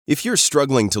If you're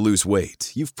struggling to lose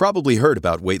weight, you've probably heard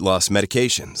about weight loss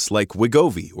medications like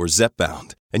Wegovy or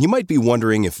Zepbound, and you might be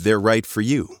wondering if they're right for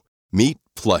you. Meet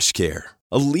PlushCare,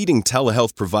 a leading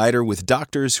telehealth provider with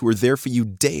doctors who are there for you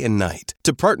day and night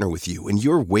to partner with you in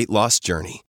your weight loss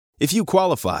journey. If you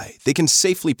qualify, they can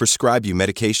safely prescribe you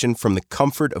medication from the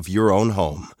comfort of your own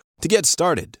home. To get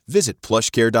started, visit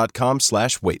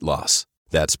plushcare.com/weight-loss.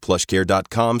 That's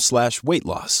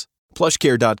plushcare.com/weight-loss.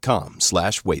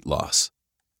 plushcare.com/weight-loss.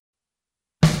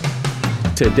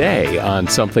 Today on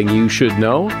Something You Should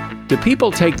Know, do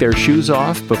people take their shoes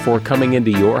off before coming into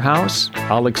your house?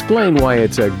 I'll explain why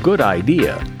it's a good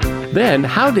idea. Then,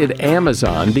 how did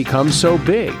Amazon become so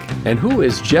big? And who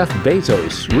is Jeff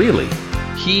Bezos really?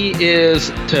 He is,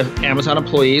 to Amazon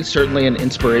employees, certainly an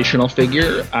inspirational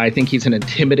figure. I think he's an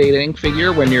intimidating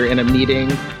figure when you're in a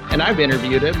meeting, and I've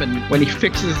interviewed him, and when he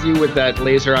fixes you with that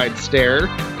laser-eyed stare,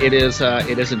 it is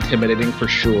intimidating for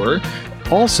sure.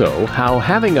 Also, how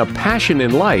having a passion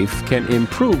in life can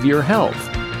improve your health.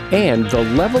 And the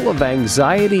level of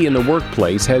anxiety in the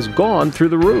workplace has gone through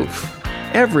the roof.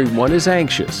 Everyone is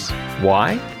anxious.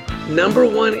 Why? Number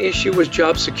one issue was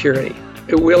job security.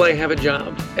 Will I have a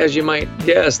job? As you might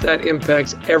guess, that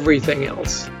impacts everything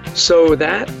else. So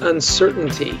that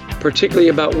uncertainty, particularly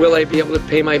about will I be able to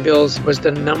pay my bills, was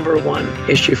the number one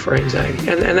issue for anxiety.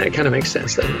 And that kind of makes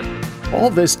sense, doesn't it? All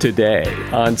this today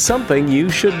on Something You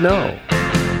Should Know.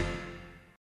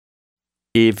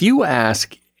 If you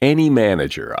ask any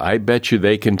manager, I bet you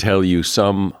they can tell you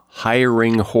some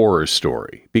hiring horror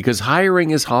story, because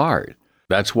hiring is hard.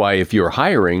 That's why if you're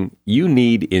hiring, you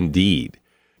need Indeed.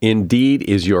 Indeed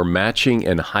is your matching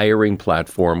and hiring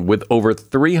platform with over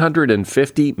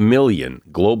 350 million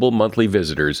global monthly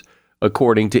visitors,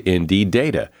 according to Indeed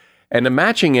data, and a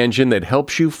matching engine that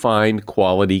helps you find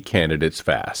quality candidates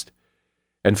fast.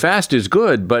 And fast is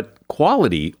good, but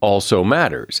quality also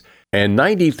matters. And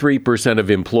 93% of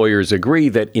employers agree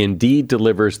that Indeed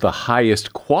delivers the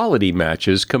highest quality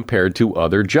matches compared to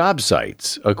other job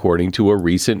sites, according to a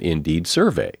recent Indeed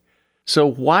survey. So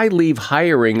why leave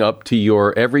hiring up to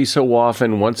your every so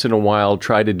often, once in a while,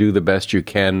 try to do the best you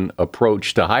can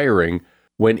approach to hiring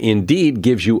when Indeed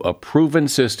gives you a proven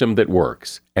system that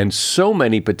works? And so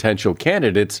many potential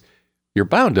candidates, you're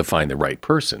bound to find the right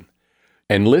person.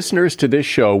 And listeners to this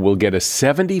show will get a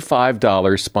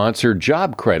 $75 sponsored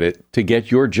job credit to get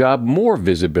your job more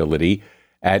visibility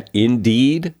at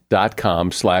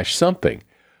Indeed.com/something.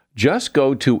 Just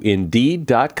go to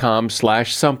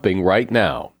Indeed.com/something right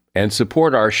now and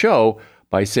support our show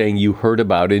by saying you heard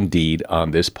about Indeed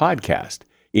on this podcast.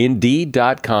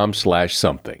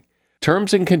 Indeed.com/something.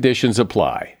 Terms and conditions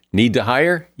apply. Need to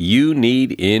hire? You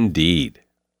need Indeed.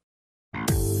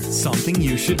 Something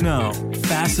you should know.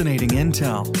 Fascinating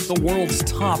intel, the world's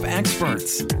top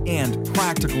experts, and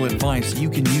practical advice you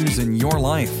can use in your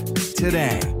life.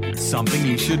 Today, Something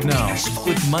You Should Know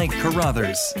with Mike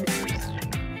Carruthers.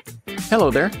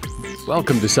 Hello there.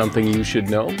 Welcome to Something You Should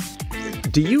Know.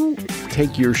 Do you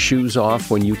take your shoes off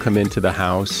when you come into the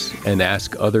house and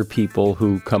ask other people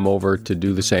who come over to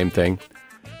do the same thing?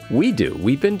 We do.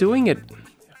 We've been doing it.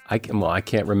 I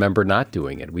can't remember not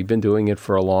doing it. We've been doing it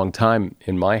for a long time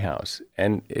in my house.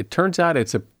 And it turns out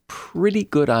it's a pretty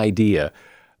good idea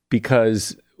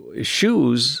because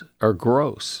shoes are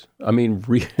gross. I mean,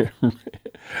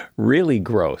 really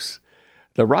gross.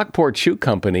 The Rockport Shoe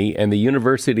Company and the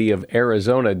University of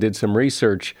Arizona did some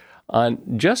research on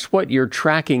just what you're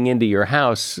tracking into your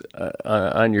house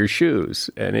on your shoes,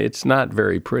 and it's not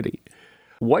very pretty.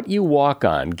 What you walk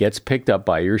on gets picked up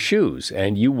by your shoes,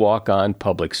 and you walk on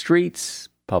public streets,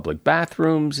 public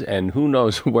bathrooms, and who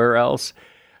knows where else.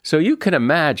 So you can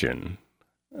imagine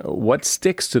what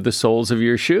sticks to the soles of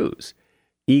your shoes.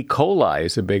 E. coli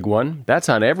is a big one. That's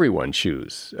on everyone's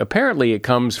shoes. Apparently it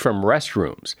comes from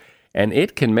restrooms, and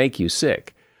it can make you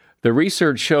sick. The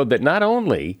research showed that not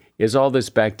only is all this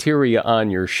bacteria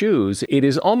on your shoes, it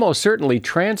is almost certainly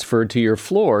transferred to your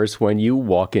floors when you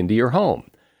walk into your home.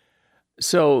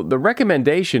 So the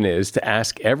recommendation is to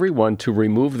ask everyone to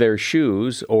remove their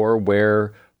shoes or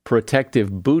wear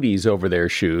protective booties over their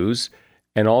shoes,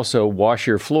 and also wash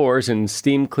your floors and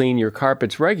steam clean your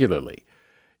carpets regularly.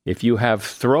 If you have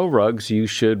throw rugs, you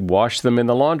should wash them in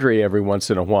the laundry every once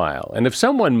in a while. And if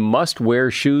someone must wear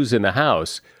shoes in the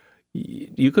house,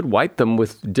 you could wipe them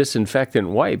with disinfectant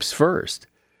wipes first.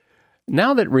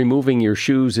 Now that removing your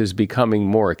shoes is becoming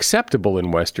more acceptable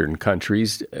in Western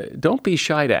countries, don't be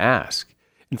shy to ask.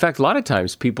 In fact, a lot of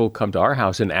times people come to our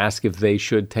house and ask if they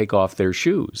should take off their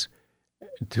shoes,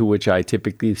 to which I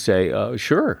typically say,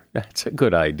 sure, that's a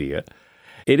good idea.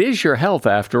 It is your health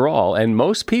after all, and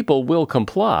most people will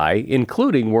comply,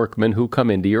 including workmen who come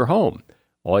into your home.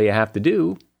 All you have to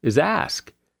do is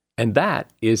ask. And that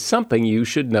is something you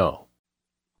should know.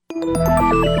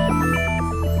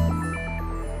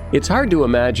 It's hard to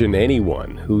imagine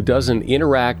anyone who doesn't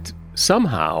interact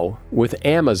somehow with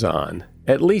Amazon,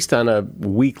 at least on a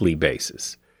weekly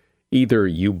basis. Either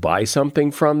you buy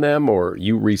something from them, or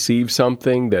you receive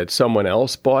something that someone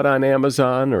else bought on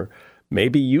Amazon, or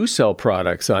maybe you sell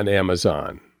products on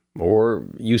Amazon, or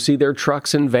you see their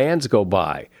trucks and vans go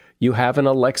by. You have an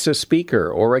Alexa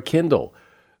speaker or a Kindle.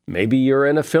 Maybe you're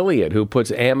an affiliate who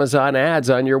puts Amazon ads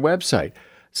on your website.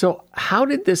 So how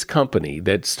did this company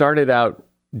that started out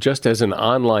just as an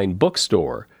online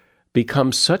bookstore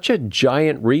become such a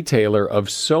giant retailer of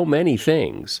so many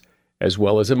things, as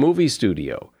well as a movie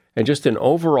studio, and just an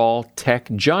overall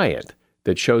tech giant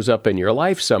that shows up in your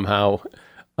life somehow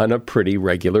on a pretty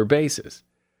regular basis?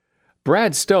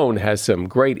 Brad Stone has some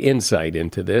great insight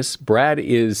into this. Brad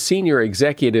is Senior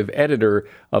Executive Editor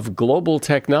of Global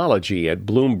Technology at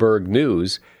Bloomberg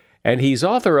News, and he's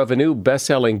author of a new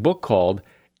best-selling book called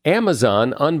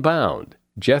Amazon Unbound: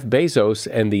 Jeff Bezos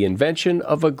and the Invention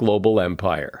of a Global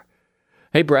Empire.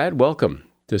 Hey, Brad, welcome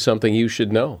to Something You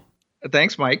Should Know.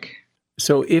 Thanks, Mike.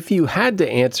 So if you had to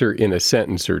answer in a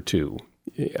sentence or two,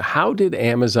 how did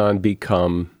Amazon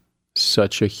become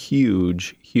such a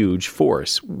huge, huge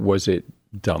force? Was it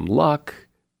dumb luck?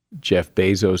 Jeff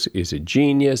Bezos is a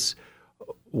genius?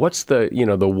 What's the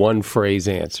one phrase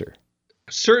answer?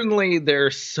 Certainly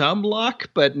there's some luck,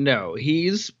 but no,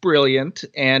 he's brilliant.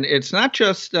 And it's not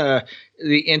just the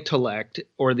intellect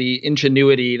or the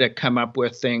ingenuity to come up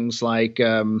with things like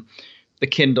the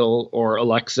Kindle or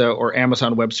Alexa or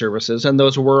Amazon Web Services. And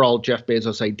those were all Jeff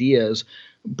Bezos' ideas.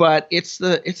 But it's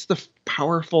the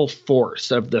powerful force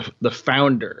of the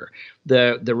founder,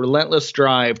 the relentless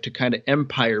drive to kind of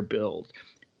empire build.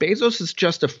 Bezos is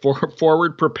just a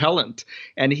forward propellant,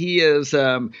 and he is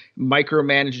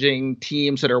micromanaging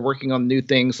teams that are working on new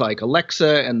things like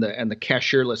Alexa and the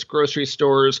cashierless grocery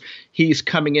stores. He's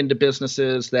coming into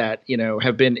businesses that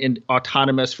have been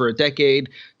autonomous for a decade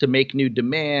to make new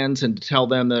demands and to tell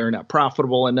them they're not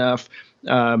profitable enough.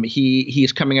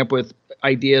 He's coming up with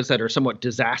ideas that are somewhat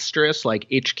disastrous, like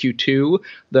HQ2,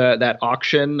 that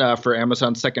auction for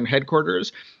Amazon's second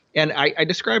headquarters. And I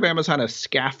describe Amazon as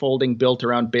scaffolding built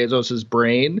around Bezos's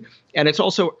brain, and it's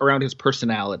also around his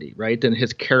personality, right, and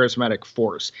his charismatic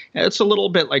force. And it's a little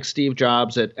bit like Steve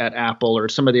Jobs at Apple, or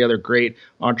some of the other great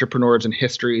entrepreneurs in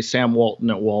history, Sam Walton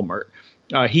at Walmart.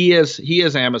 He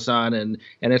is Amazon, and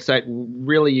it's that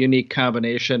really unique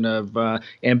combination of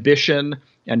ambition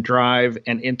and drive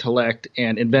and intellect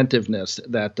and inventiveness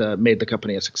that made the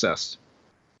company a success.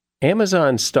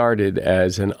 Amazon started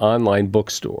as an online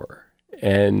bookstore.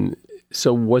 And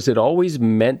so was it always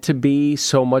meant to be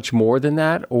so much more than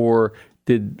that, or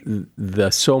did the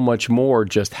so much more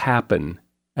just happen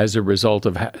as a result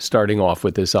of starting off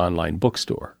with this online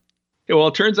bookstore? Well,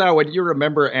 it turns out when you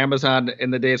remember Amazon in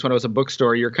the days when it was a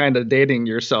bookstore, you're kind of dating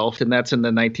yourself, and that's in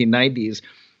the 1990s.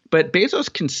 But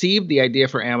Bezos conceived the idea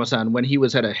for Amazon when he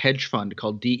was at a hedge fund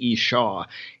called D.E. Shaw.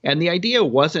 And the idea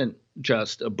wasn't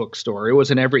just a bookstore. It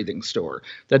was an everything store,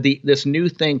 that this new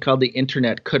thing called the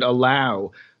internet could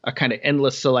allow a kind of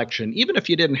endless selection. Even if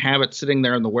you didn't have it sitting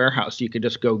there in the warehouse, you could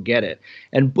just go get it.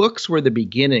 And books were the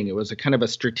beginning. It was a kind of a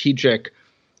strategic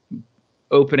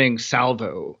opening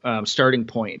salvo, starting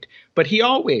point. But he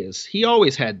always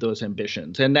had those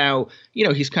ambitions. And now,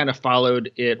 he's kind of followed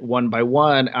it one by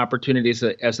one, opportunities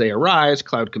as they arise: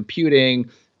 cloud computing,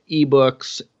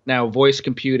 ebooks, now voice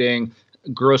computing,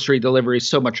 grocery delivery,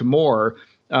 so much more.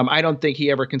 I don't think he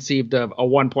ever conceived of a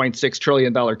 $1.6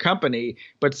 trillion company,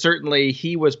 but certainly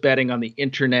he was betting on the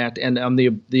internet and on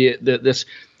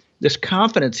this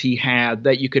confidence he had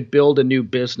that you could build a new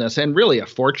business and really a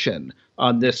fortune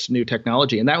on this new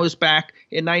technology. And that was back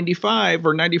in 95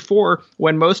 or 94,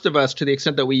 when most of us, to the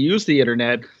extent that we use the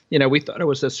internet, we thought it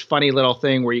was this funny little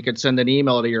thing where you could send an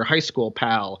email to your high school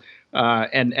pal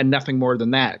and nothing more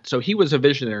than that. So he was a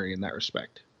visionary in that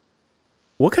respect.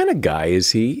 What kind of guy is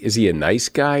he? Is he a nice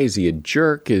guy? Is he a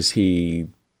jerk? Is he,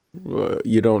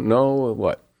 you don't know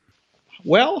what?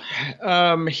 Well,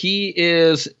 he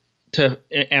is, to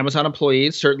Amazon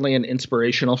employees, certainly an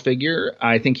inspirational figure.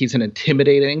 I think he's an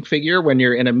intimidating figure when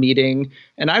you're in a meeting.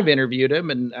 And I've interviewed him,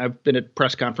 and I've been at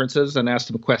press conferences and asked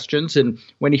him questions. And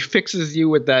when he fixes you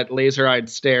with that laser-eyed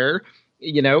stare,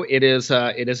 it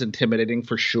is intimidating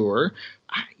for sure.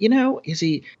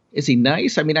 Is he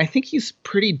nice? I mean, I think he's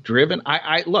pretty driven.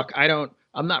 I'm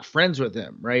not friends with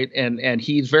him, right? And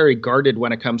he's very guarded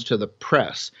when it comes to the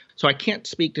press. So I can't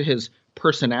speak to his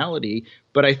personality,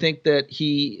 but I think that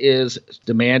he is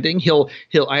demanding.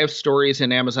 I have stories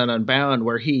in Amazon Unbound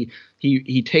where he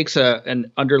he takes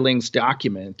an underlings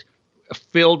document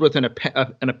filled with an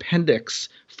appendix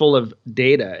full of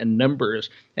data and numbers,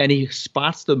 and he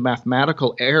spots the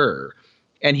mathematical error.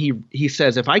 And he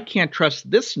says, if I can't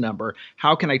trust this number,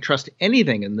 how can I trust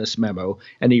anything in this memo?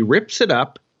 And he rips it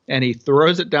up and he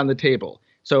throws it down the table.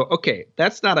 So, okay,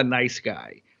 that's not a nice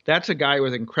guy. That's a guy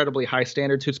with incredibly high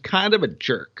standards who's kind of a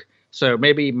jerk. So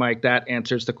maybe, Mike, that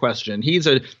answers the question. He's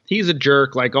a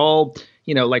jerk like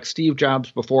like Steve Jobs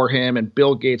before him and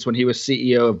Bill Gates when he was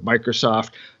CEO of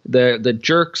Microsoft. The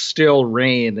jerks still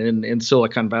reign in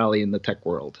Silicon Valley in the tech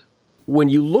world. When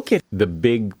you look at the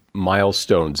big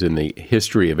milestones in the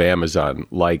history of Amazon,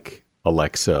 like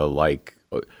Alexa, like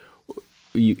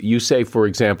you say, for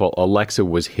example, Alexa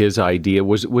was his idea.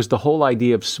 Was the whole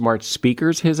idea of smart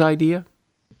speakers his idea?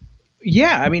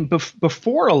 Yeah, I mean,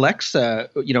 before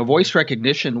Alexa, voice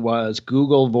recognition was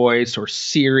Google Voice or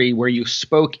Siri, where you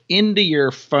spoke into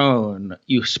your phone,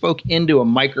 you spoke into a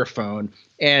microphone,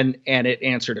 and it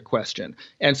answered a question.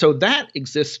 And so that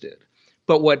existed.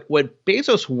 But what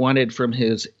Bezos wanted from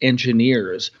his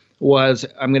engineers was,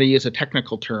 I'm going to use a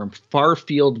technical term,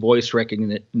 far-field voice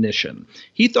recognition.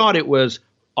 He thought it was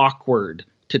awkward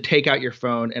to take out your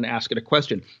phone and ask it a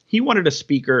question. He wanted a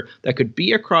speaker that could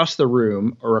be across the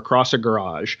room or across a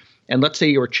garage, and let's say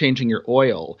you were changing your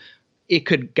oil, it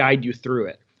could guide you through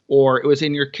it. Or it was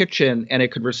in your kitchen and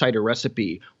it could recite a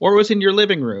recipe. Or it was in your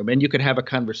living room and you could have a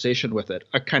conversation with it,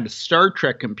 a kind of Star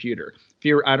Trek computer.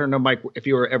 I don't know, Mike, if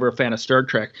you were ever a fan of Star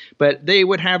Trek, but they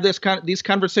would have these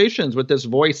conversations with this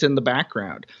voice in the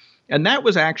background. And that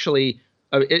was actually,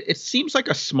 it seems like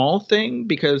a small thing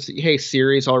because, hey,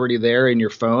 Siri's already there in your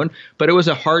phone, but it was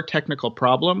a hard technical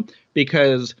problem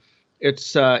because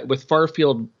it's with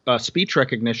far-field speech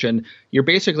recognition, you're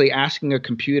basically asking a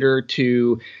computer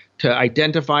to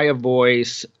identify a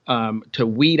voice, to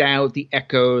weed out the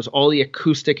echoes, all the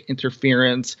acoustic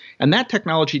interference. And that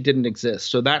technology didn't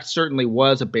exist. So that certainly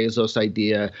was a Bezos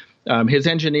idea. His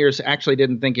engineers actually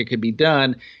didn't think it could be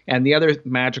done. And the other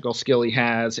magical skill he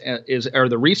has are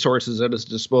the resources at his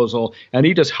disposal. And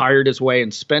he just hired his way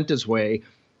and spent his way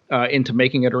into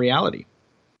making it a reality.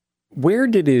 Where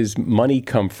did his money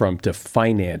come from to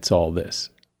finance all this?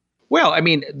 Well, I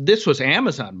mean, this was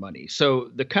Amazon money.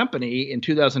 So the company in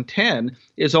 2010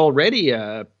 is already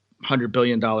a $100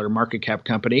 billion market cap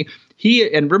company.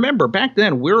 And remember, back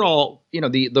then, we're all,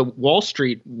 the Wall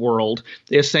Street world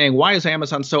is saying, why is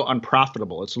Amazon so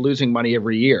unprofitable? It's losing money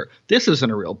every year. This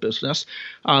isn't a real business.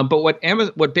 But what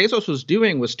Bezos was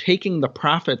doing was taking the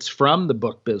profits from the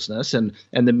book business and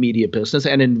the media business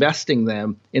and investing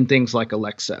them in things like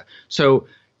Alexa. So,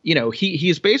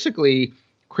 he's basically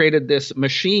created this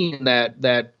machine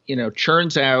that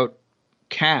churns out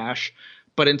cash,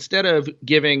 but instead of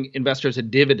giving investors a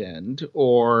dividend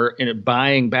or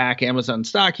buying back Amazon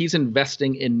stock, he's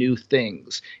investing in new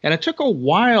things. And it took a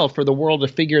while for the world to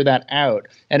figure that out.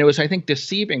 And it was, I think,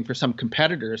 deceiving for some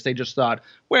competitors. They just thought,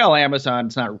 well,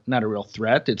 Amazon's not a real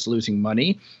threat. It's losing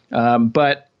money.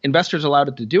 But investors allowed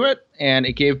it to do it, and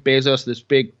it gave Bezos this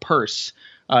big purse,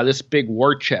 this big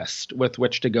war chest with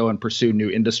which to go and pursue new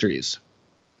industries.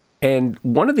 And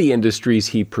one of the industries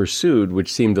he pursued,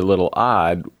 which seemed a little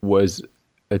odd, was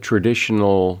a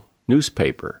traditional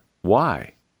newspaper.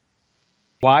 Why?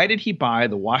 Why did he buy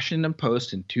the Washington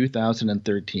Post in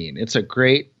 2013? It's a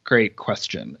great, great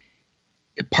question.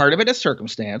 Part of it is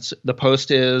circumstance. The Post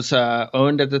is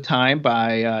owned at the time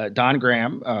by Don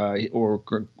Graham or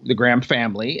the Graham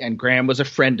family, and Graham was a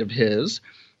friend of his.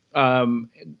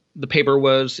 The paper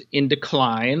was in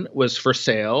decline, was for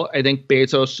sale. I think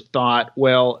Bezos thought,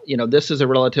 well, this is a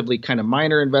relatively kind of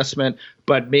minor investment,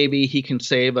 but maybe he can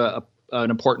save an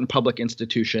important public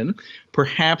institution.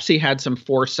 Perhaps he had some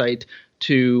foresight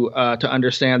to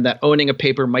understand that owning a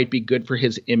paper might be good for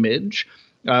his image.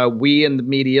 We in the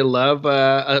media love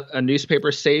a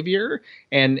newspaper savior,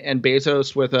 and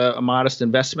Bezos, with a modest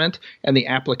investment and the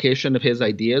application of his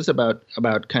ideas about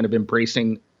kind of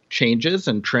embracing changes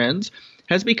and trends,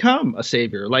 has become a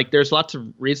savior. Like, there's lots of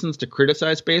reasons to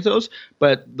criticize Bezos,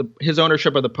 but his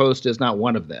ownership of the Post is not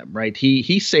one of them, right?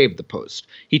 He saved the Post.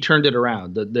 He turned it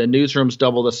around. The newsroom's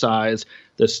double the size.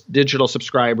 The digital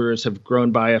subscribers have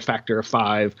grown by a factor of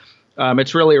 5.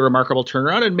 It's really a remarkable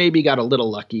turnaround, and maybe got a little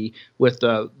lucky with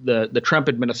the Trump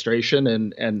administration,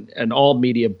 and all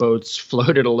media boats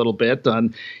floated a little bit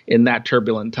in that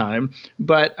turbulent time.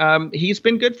 But he's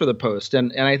been good for the Post,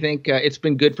 and I think it's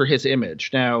been good for his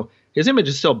image. Now, his image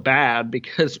is still bad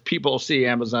because people see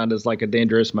Amazon as like a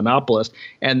dangerous monopolist,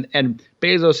 and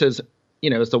Bezos is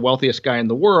the wealthiest guy in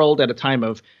the world at a time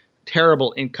of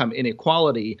terrible income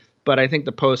inequality. But I think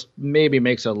the Post maybe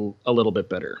makes a little bit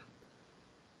better.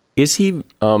 Is he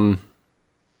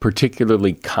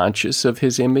particularly conscious of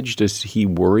his image? Does he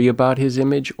worry about his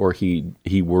image, or he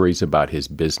worries about his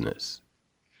business?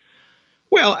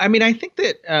 Well, I mean, I think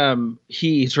that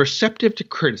he's receptive to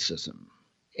criticism.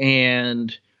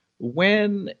 And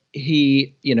when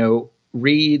he,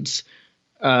 reads,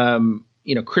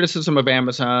 criticism of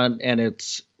Amazon and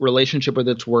its relationship with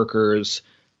its workers,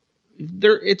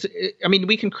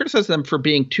 we can criticize them for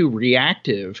being too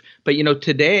reactive. But,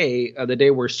 today, the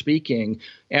day we're speaking,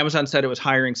 Amazon said it was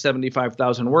hiring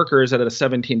 75,000 workers at a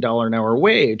 $17 an hour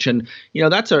wage. And,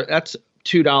 that's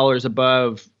 $2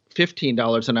 above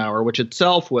 $15 an hour, which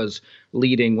itself was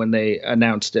leading when they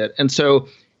announced it. And so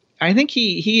I think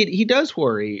he does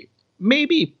worry,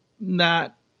 maybe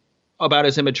not about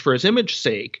his image for his image's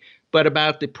sake, but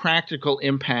about the practical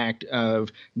impact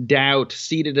of doubt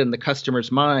seated in the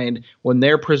customer's mind when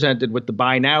they're presented with the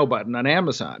buy now button on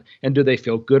Amazon. And do they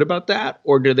feel good about that?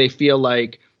 Or do they feel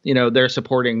like, they're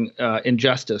supporting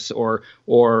injustice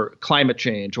or climate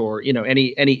change or,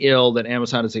 any ill that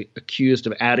Amazon is accused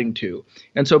of adding to?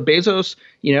 And so Bezos,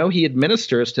 he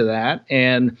administers to that.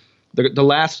 And the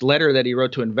last letter that he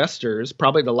wrote to investors,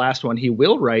 probably the last one he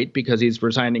will write because he's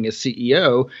resigning as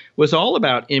CEO, was all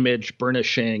about image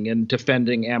burnishing and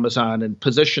defending Amazon and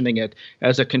positioning it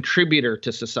as a contributor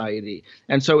to society.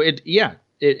 And so I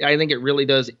think it really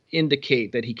does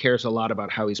indicate that he cares a lot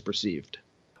about how he's perceived.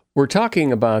 We're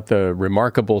talking about the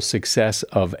remarkable success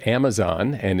of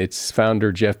Amazon and its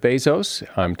founder, Jeff Bezos.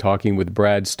 I'm talking with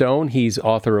Brad Stone. He's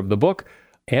author of the book,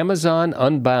 Amazon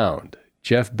Unbound: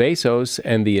 Jeff Bezos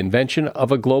and the Invention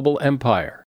of a Global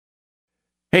Empire.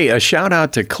 Hey, a shout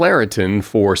out to Claritin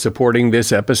for supporting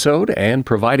this episode and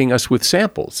providing us with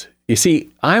samples. You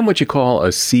see, I'm what you call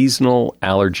a seasonal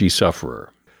allergy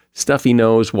sufferer. Stuffy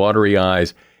nose, watery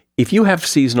eyes. If you have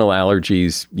seasonal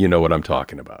allergies, you know what I'm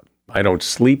talking about. I don't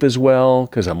sleep as well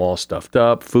because I'm all stuffed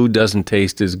up. Food doesn't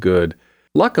taste as good.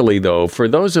 Luckily, though, for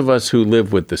those of us who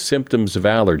live with the symptoms of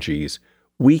allergies,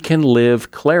 we can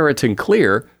live Claritin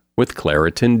Clear with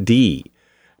Claritin D.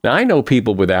 Now, I know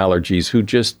people with allergies who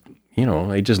just,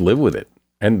 they just live with it.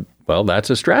 And, well, that's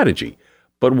a strategy.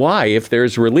 But why? If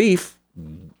there's relief,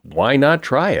 why not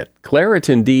try it?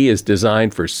 Claritin D is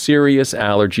designed for serious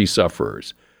allergy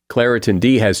sufferers. Claritin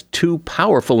D has 2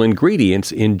 powerful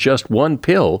ingredients in just one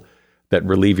pill that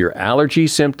relieve your allergy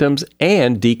symptoms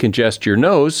and decongest your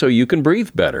nose so you can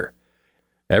breathe better.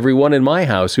 Everyone in my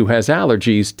house who has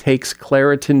allergies takes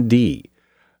Claritin D.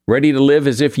 Ready to live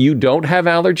as if you don't have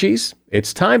allergies?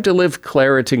 It's time to live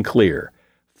Claritin Clear.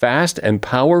 Fast and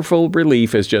powerful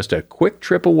relief is just a quick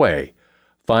trip away.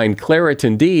 Find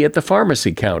Claritin D at the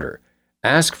pharmacy counter.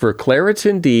 Ask for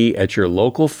Claritin D at your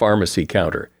local pharmacy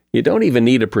counter. You don't even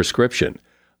need a prescription.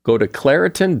 Go to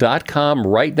Claritin.com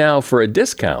right now for a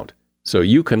discount so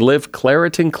you can live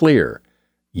Claritin Clear.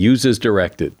 Use as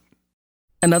directed.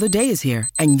 Another day is here,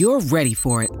 and you're ready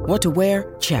for it. What to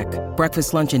wear? Check.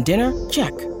 Breakfast, lunch, and dinner?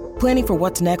 Check. Planning for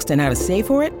what's next and how to save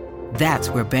for it? That's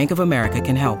where Bank of America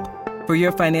can help. For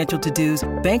your financial to-dos,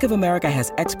 Bank of America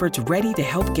has experts ready to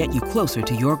help get you closer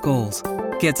to your goals.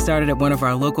 Get started at one of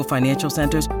our local financial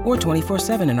centers or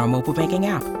 24/7 in our mobile banking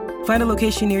app. Find a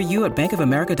location near you at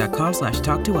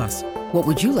bankofamerica.com/talktous. What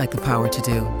would you like the power to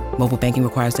do? Mobile banking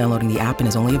requires downloading the app and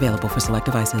is only available for select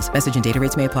devices. Message and data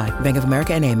rates may apply. Bank of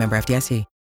America N.A., member FDIC.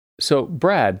 So,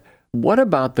 Brad, what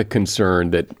about the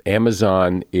concern that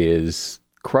Amazon is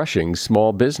crushing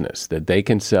small business, that they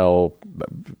can sell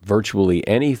virtually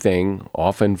anything,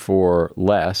 often for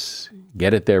less,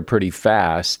 get it there pretty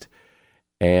fast,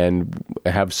 and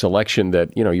have selection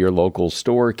that, your local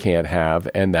store can't have,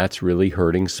 and that's really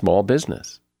hurting small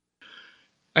business?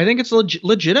 I think it's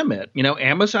legitimate.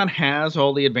 Amazon has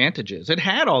all the advantages. It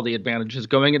had all the advantages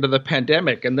going into the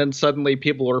pandemic, and then suddenly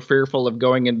people were fearful of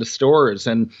going into stores,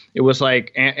 and it was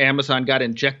like Amazon got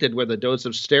injected with a dose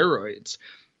of steroids.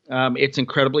 It's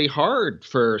incredibly hard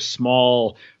for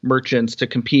small merchants to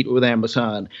compete with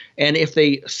Amazon. And if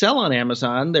they sell on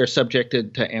Amazon, they're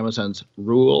subjected to Amazon's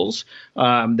rules.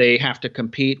 They have to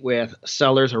compete with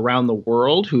sellers around the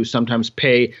world who sometimes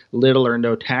pay little or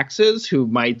no taxes, who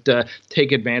might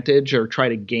take advantage or try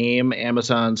to game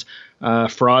Amazon's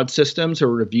fraud systems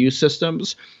or review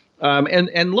systems.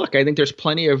 And look, I think there's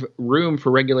plenty of room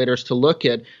for regulators to look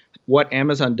at what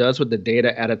Amazon does with the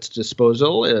data at its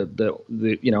disposal,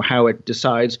 how it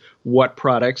decides what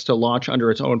products to launch under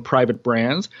its own private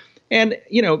brands. And,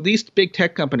 these big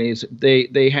tech companies,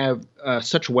 they have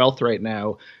such wealth right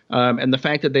now. And the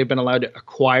fact that they've been allowed to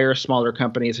acquire smaller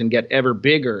companies and get ever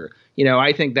bigger,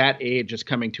 I think that age is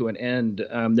coming to an end.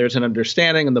 There's an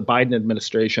understanding, and the Biden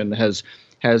administration has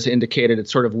indicated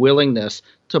its sort of willingness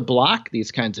to block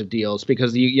these kinds of deals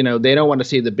because they don't want to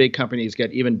see the big companies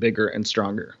get even bigger and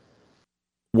stronger.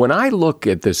 When I look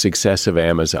at the success of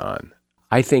Amazon,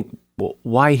 I think, well,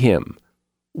 why him?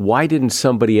 Why didn't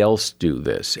somebody else do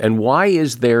this? And why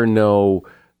is there no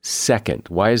second?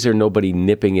 Why is there nobody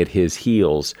nipping at his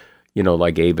heels,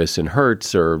 like Avis and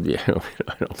Hertz or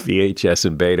VHS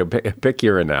and Beta? Pick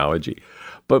your analogy.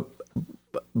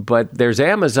 But there's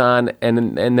Amazon,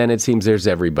 and then it seems there's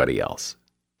everybody else.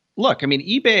 Look, I mean,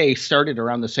 eBay started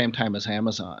around the same time as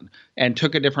Amazon and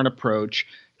took a different approach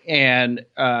and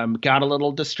got a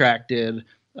little distracted,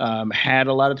 had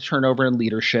a lot of turnover in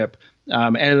leadership,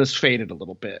 and it has faded a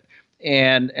little bit.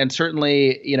 And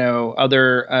certainly,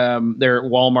 other their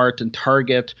Walmart and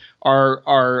Target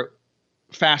are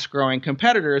fast-growing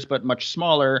competitors, but much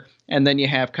smaller. And then you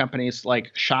have companies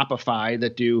like Shopify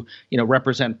that do,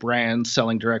 represent brands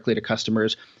selling directly to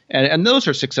customers, and those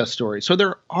are success stories. So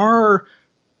there are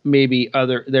the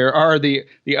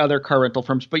other car rental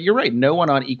firms, but you're right, no one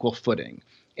on equal footing.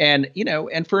 And,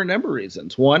 and for a number of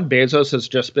reasons. One, Bezos has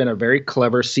just been a very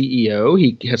clever CEO.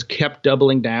 He has kept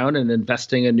doubling down and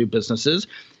investing in new businesses.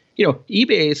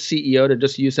 eBay's CEO, to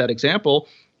just use that example,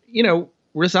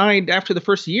 resigned after the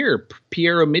first year,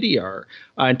 Pierre Omidyar,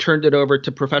 and turned it over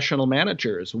to professional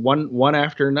managers, one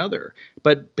after another.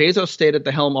 But Bezos stayed at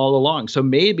the helm all along. So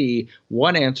maybe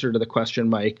one answer to the question,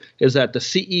 Mike, is that the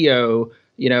CEO,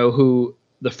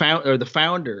 the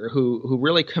founder who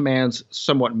really commands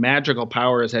somewhat magical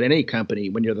powers at any company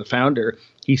when you're the founder,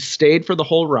 he stayed for the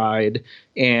whole ride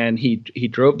and he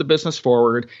drove the business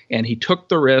forward and he took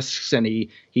the risks and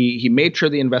he made sure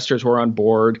the investors were on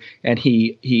board and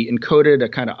he encoded a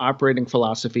kind of operating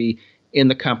philosophy in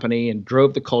the company and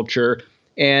drove the culture.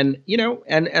 And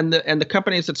the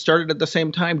companies that started at the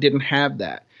same time didn't have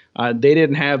that. They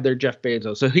didn't have their Jeff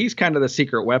Bezos. So he's kind of the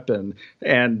secret weapon.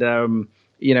 And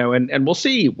and we'll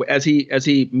see as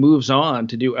he moves on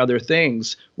to do other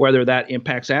things, whether that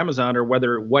impacts Amazon or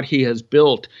whether what he has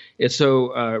built is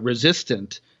so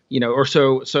resistant, or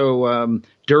so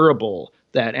durable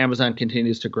that Amazon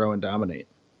continues to grow and dominate.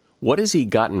 What has he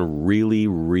gotten really,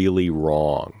 really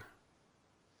wrong?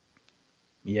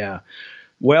 Yeah.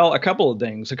 Well, a couple of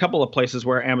things, a couple of places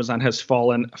where Amazon has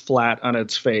fallen flat on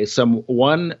its face.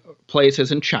 One place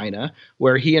is in China,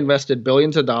 where he invested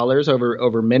billions of dollars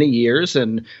over many years,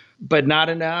 but not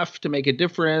enough to make a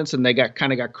difference. And they got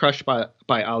crushed by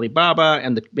Alibaba,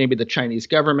 and maybe the Chinese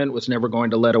government was never going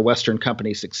to let a Western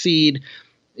company succeed.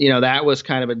 That was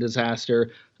kind of a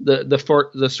disaster.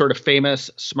 The sort of famous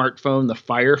smartphone, the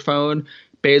Fire phone,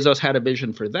 Bezos had a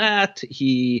vision for that.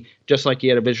 He, just like he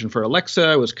had a vision for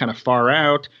Alexa, was kind of far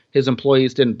out. His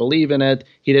employees didn't believe in it.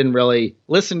 He didn't really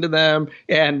listen to them,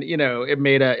 and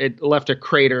it left a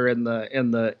crater in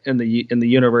the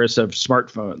universe of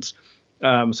smartphones.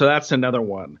 So that's another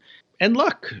one. And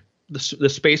look, the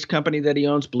space company that he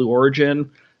owns, Blue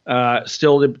Origin,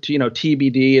 still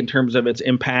TBD in terms of its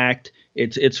impact.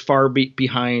 It's far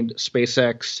behind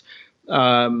SpaceX.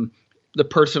 The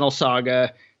personal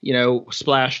saga,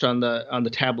 splashed on the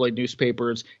tabloid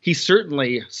newspapers. He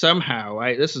certainly somehow,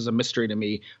 this is a mystery to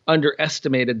me,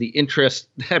 underestimated the interest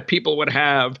that people would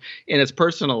have in his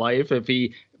personal life if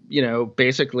he,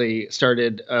 basically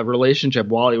started a relationship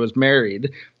while he was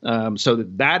married. So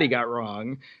that he got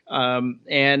wrong.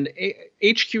 And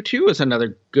HQ2 is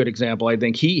another good example. I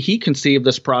think he conceived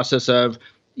this process of,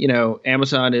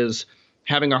 Amazon is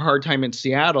having a hard time in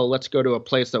Seattle. Let's go to a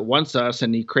place that wants us.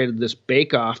 And he created this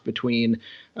bake-off between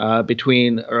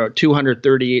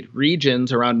 238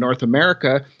 regions around North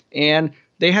America. And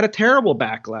they had a terrible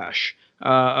backlash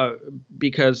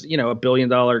because, a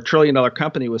trillion-dollar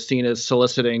company was seen as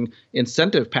soliciting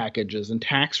incentive packages and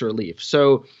tax relief.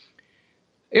 So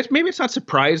maybe it's not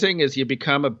surprising as you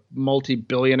become a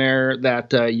multi-billionaire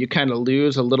that you kind of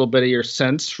lose a little bit of your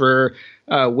sense for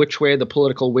which way the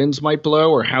political winds might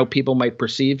blow or how people might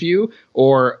perceive you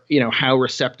or, how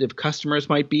receptive customers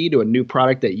might be to a new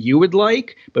product that you would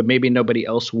like, but maybe nobody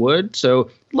else would.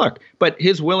 So look, but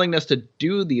his willingness to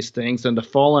do these things and to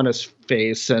fall on his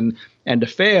face and to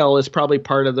fail is probably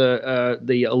part of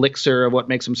the elixir of what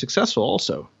makes him successful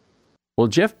also. Well,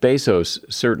 Jeff Bezos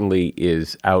certainly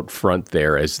is out front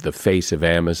there as the face of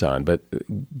Amazon, but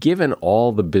given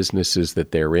all the businesses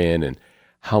that they're in and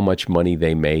how much money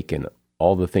they make and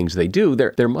all the things they do,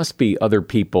 there must be other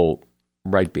people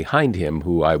right behind him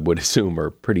who I would assume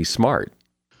are pretty smart.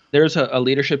 There's a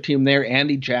leadership team there.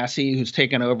 Andy Jassy, who's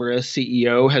taken over as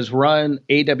CEO, has run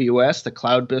AWS, the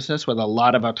cloud business, with a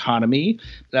lot of autonomy.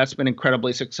 That's been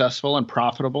incredibly successful and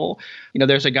profitable.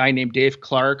 There's a guy named Dave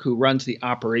Clark who runs the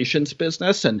operations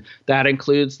business, and that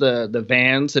includes the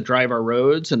vans that drive our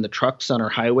roads and the trucks on our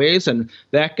highways. And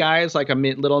that guy is like a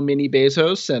little mini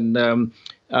Bezos, and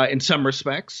in some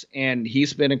respects, and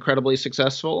he's been incredibly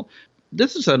successful.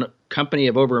 This is a company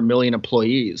of over 1 million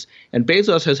employees, and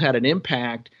Bezos has had an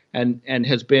impact and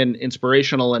has been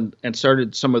inspirational and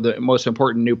started some of the most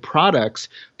important new products,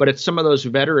 but it's some of those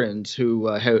veterans who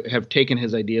have taken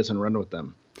his ideas and run with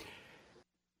them.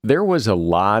 There was a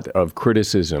lot of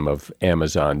criticism of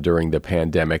Amazon during the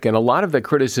pandemic, and a lot of the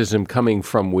criticism coming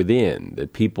from within,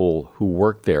 that people who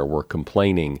worked there were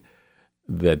complaining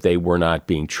that they were not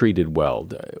being treated well.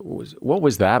 What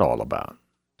was that all about?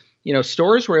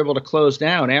 Stores were able to close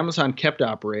down. Amazon kept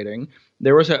operating.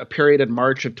 There was a period in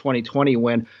March of 2020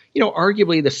 when,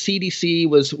 arguably the CDC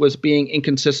was being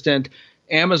inconsistent.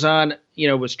 Amazon,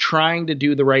 was trying to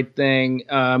do the right thing.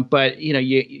 But,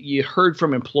 you heard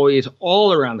from employees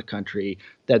all around the country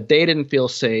that they didn't feel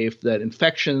safe, that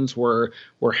infections were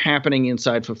happening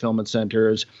inside fulfillment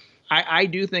centers. I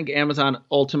do think Amazon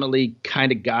ultimately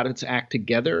kind of got its act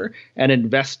together and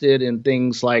invested in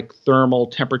things like thermal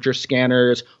temperature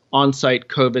scanners, on-site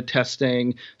COVID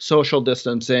testing, social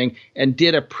distancing, and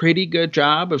did a pretty good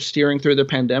job of steering through the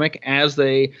pandemic as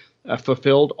they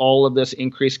fulfilled all of this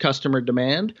increased customer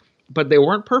demand. But they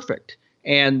weren't perfect,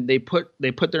 and they put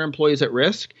their employees at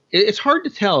risk. It's hard to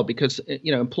tell because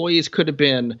employees could have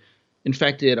been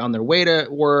infected on their way to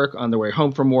work, on their way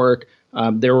home from work.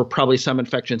 There were probably some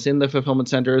infections in the fulfillment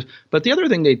centers. But the other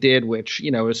thing they did, which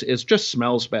is just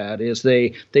smells bad, is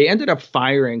they ended up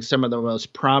firing some of the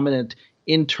most prominent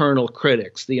internal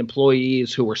critics, the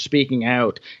employees who were speaking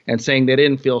out and saying they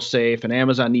didn't feel safe and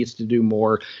Amazon needs to do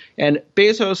more. And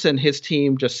Bezos and his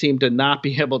team just seemed to not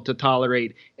be able to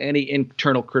tolerate any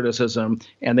internal criticism,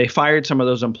 and they fired some of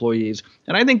those employees.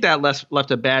 And I think that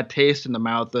left a bad taste in the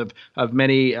mouth of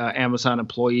many Amazon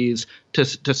employees to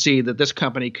see that this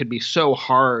company could be so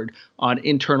hard on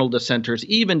internal dissenters,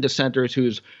 even dissenters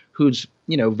whose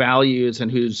values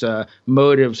and whose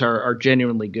motives are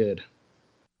genuinely good.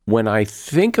 When I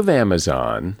think of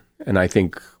Amazon, and I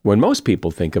think when most people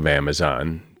think of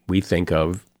Amazon, we think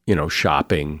of,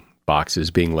 shopping, boxes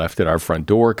being left at our front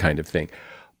door kind of thing.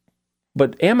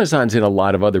 But Amazon's in a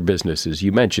lot of other businesses.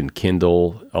 You mentioned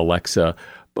Kindle, Alexa.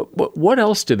 But what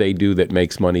else do they do that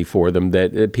makes money for them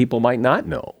that people might not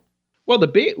know? Well,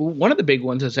 one of the big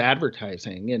ones is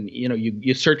advertising. And,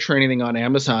 you search for anything on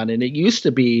Amazon, and it used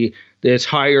to be this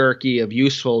hierarchy of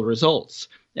useful results.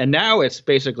 And now it's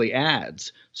basically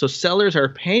ads. So sellers are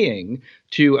paying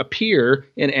to appear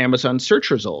in Amazon search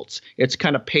results. It's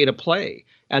kind of pay to play.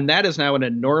 And that is now an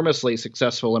enormously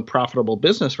successful and profitable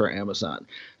business for Amazon.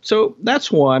 So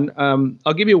that's one.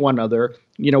 I'll give you one other.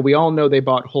 We all know they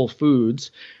bought Whole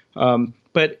Foods,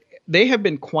 but they have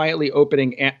been quietly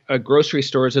opening grocery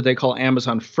stores that they call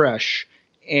Amazon Fresh.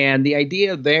 And the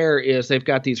idea there is they've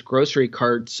got these grocery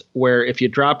carts where if you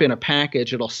drop in a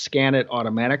package, it'll scan it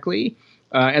automatically.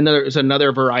 And there's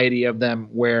another variety of them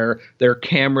where there are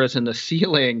cameras in the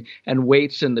ceiling and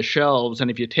weights in the shelves.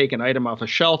 And if you take an item off a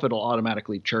shelf, it'll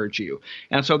automatically charge you.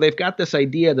 And so they've got this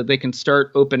idea that they can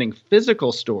start opening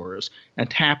physical stores and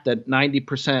tap that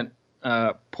 90%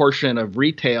 portion of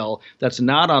retail that's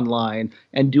not online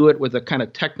and do it with a kind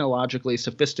of technologically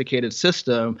sophisticated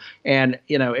system. And,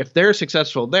 if they're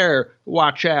successful there,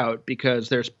 watch out because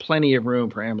there's plenty of room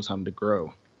for Amazon to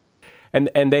grow. And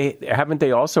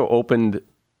they also opened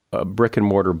brick and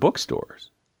mortar bookstores?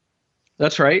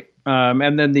 That's right.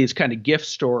 And then these kind of gift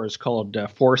stores called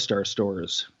 4-star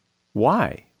stores.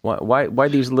 Why? Why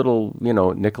these little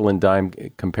nickel and dime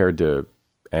compared to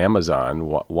Amazon?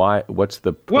 Why? What's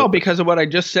the purpose? Well, because of what I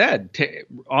just said.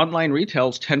 Online retail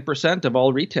is 10% of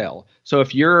all retail. So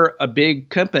if you're a big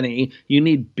company, you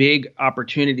need big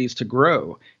opportunities to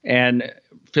grow. And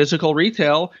physical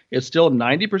retail is still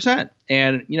 90%.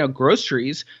 And,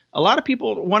 groceries, a lot of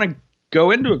people want to go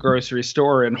into a grocery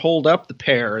store and hold up the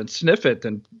pear and sniff it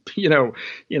and,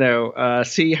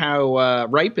 see how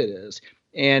ripe it is.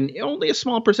 And only a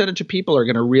small percentage of people are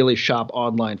going to really shop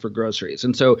online for groceries.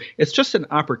 And so it's just an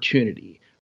opportunity.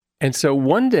 And so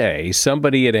one day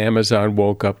somebody at Amazon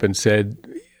woke up and said,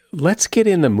 let's get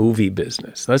in the movie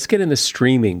business. Let's get in the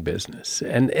streaming business.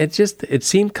 And it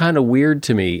seemed kind of weird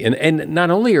to me. And not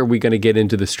only are we going to get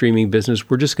into the streaming business,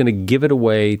 we're just going to give it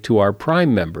away to our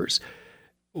Prime members.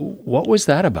 What was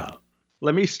that about?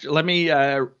 Let me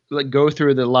go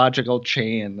through the logical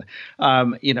chain.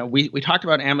 We talked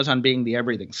about Amazon being the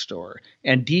everything store,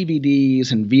 and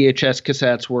DVDs and VHS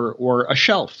cassettes were a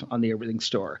shelf on the everything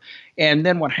store. And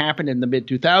then what happened in the mid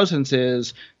 2000s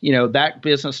is, that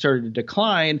business started to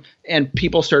decline, and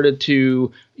people started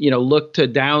to, look to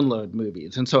download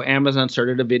movies. And so Amazon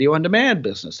started a video on demand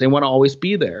business. They want to always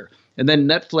be there. And then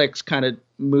Netflix kind of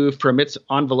moved from its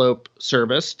envelope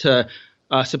service to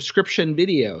subscription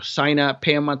video, sign up,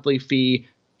 pay a monthly fee,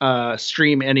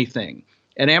 stream anything.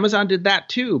 And Amazon did that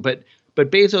too, but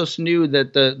Bezos knew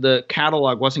that the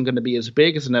catalog wasn't going to be as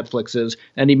big as Netflix's,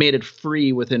 and he made it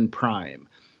free within Prime.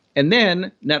 And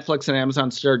then Netflix and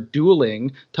Amazon started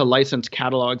dueling to license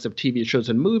catalogs of TV shows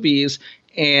and movies,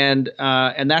 and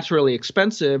that's really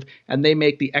expensive. And they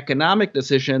make the economic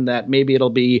decision that maybe it'll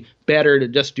be better to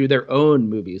just do their own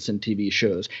movies and TV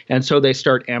shows. And so they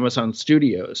start Amazon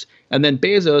Studios. And then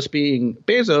Bezos, being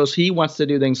Bezos, he wants to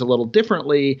do things a little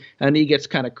differently, and he gets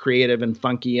kind of creative and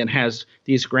funky and has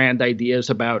these grand ideas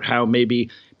about how maybe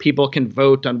people can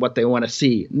vote on what they want to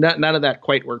see. None of that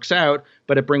quite works out,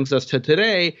 but it brings us to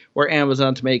today, where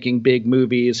Amazon's making big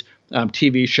movies,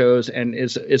 TV shows, and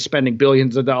is spending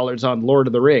billions of dollars on Lord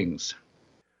of the Rings.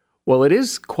 Well, it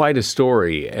is quite a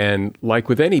story. And like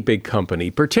with any big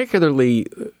company, particularly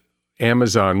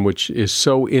Amazon, which is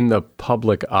so in the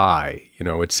public eye,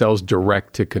 it sells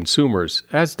direct to consumers,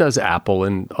 as does Apple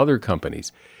and other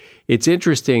companies. It's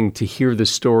interesting to hear the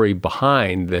story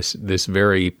behind this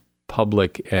very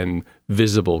public and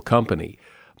visible company.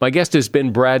 My guest has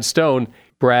been Brad Stone.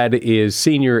 Brad is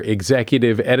Senior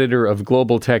Executive Editor of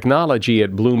Global Technology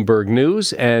at Bloomberg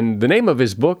News, and the name of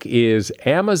his book is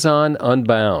Amazon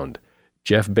Unbound,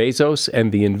 Jeff Bezos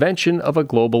and the Invention of a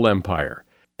Global Empire.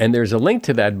 And there's a link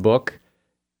to that book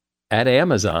at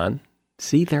Amazon.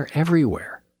 See, they're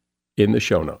everywhere in the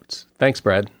show notes. Thanks,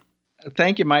 Brad.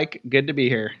 Thank you, Mike. Good to be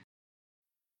here.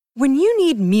 When you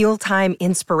need mealtime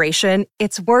inspiration,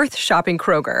 it's worth shopping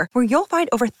Kroger, where you'll find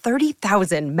over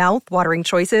 30,000 mouth-watering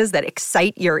choices that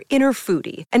excite your inner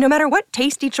foodie. And no matter what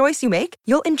tasty choice you make,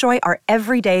 you'll enjoy our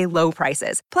everyday low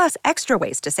prices, plus extra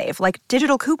ways to save, like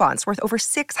digital coupons worth over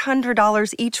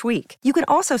 $600 each week. You can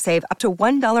also save up to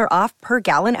 $1 off per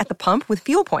gallon at the pump with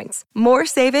fuel points. More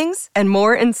savings and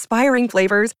more inspiring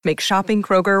flavors make shopping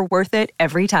Kroger worth it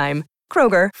every time.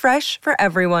 Kroger, fresh for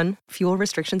everyone. Fuel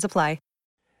restrictions apply.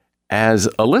 As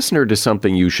a listener to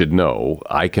Something You Should Know,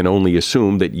 I can only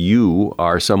assume that you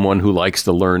are someone who likes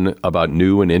to learn about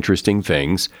new and interesting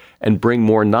things and bring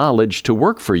more knowledge to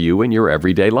work for you in your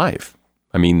everyday life.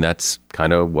 I mean, that's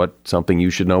kind of what Something You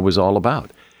Should Know is all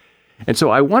about. And so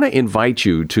I want to invite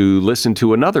you to listen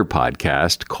to another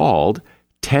podcast called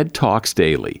TED Talks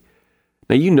Daily.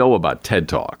 Now, you know about TED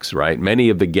Talks, right? Many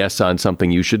of the guests on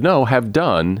Something You Should Know have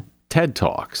done TED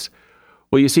Talks.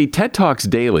 Well, you see, TED Talks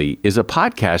Daily is a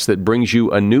podcast that brings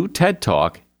you a new TED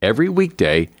Talk every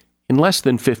weekday in less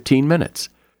than 15 minutes.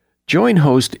 Join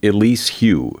host Elise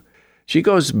Hu. She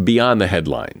goes beyond the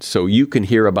headlines so you can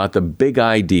hear about the big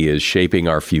ideas shaping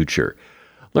our future.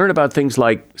 Learn about things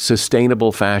like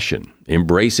sustainable fashion,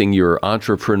 embracing your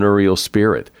entrepreneurial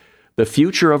spirit, the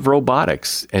future of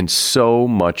robotics, and so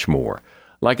much more.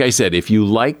 Like I said, if you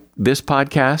like this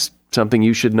podcast, Something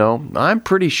You Should Know, I'm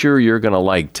pretty sure you're going to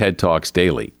like TED Talks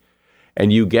Daily.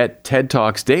 And you get TED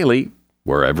Talks Daily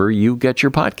wherever you get your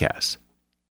podcasts.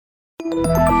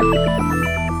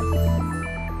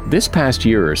 This past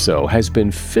year or so has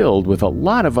been filled with a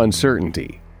lot of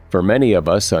uncertainty. For many of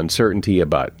us, uncertainty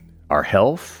about our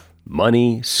health,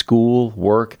 money, school,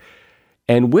 work.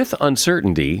 And with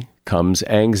uncertainty comes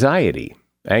anxiety.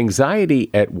 Anxiety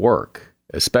at work,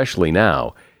 especially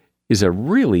now, is a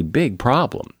really big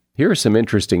problem. Here are some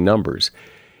interesting numbers.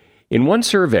 In one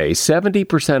survey,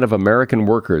 70% of American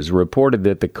workers reported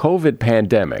that the COVID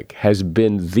pandemic has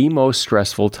been the most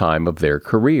stressful time of their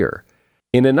career.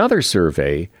 In another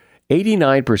survey,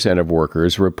 89% of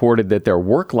workers reported that their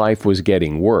work life was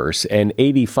getting worse, and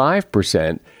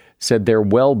 85% said their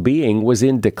well-being was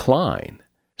in decline.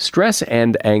 Stress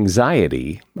and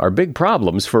anxiety are big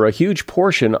problems for a huge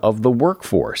portion of the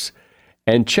workforce.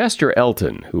 And Chester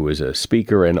Elton, who is a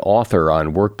speaker and author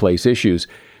on workplace issues,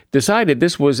 decided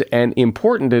this was an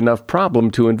important enough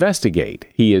problem to investigate.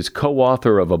 He is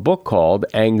co-author of a book called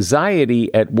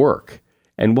Anxiety at Work.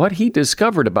 And what he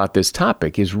discovered about this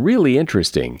topic is really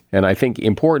interesting, and I think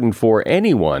important for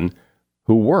anyone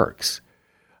who works.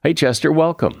 Hey, Chester,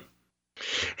 welcome.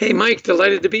 Hey, Mike,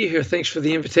 delighted to be here. Thanks for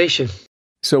the invitation.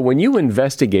 So when you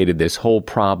investigated this whole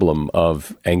problem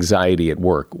of anxiety at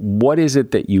work, what is it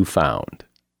that you found?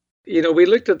 We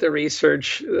looked at the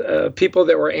research, people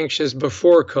that were anxious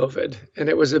before COVID, and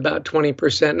it was about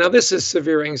 20%. Now, this is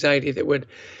severe anxiety that would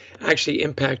actually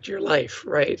impact your life,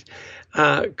 right?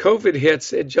 COVID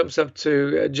hits, it jumps up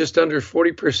to just under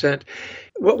 40%.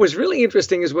 What was really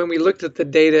interesting is when we looked at the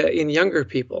data in younger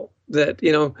people, that,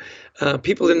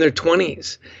 people in their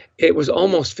 20s, it was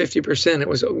almost 50%. It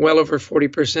was well over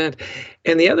 40%.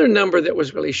 And the other number that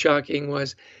was really shocking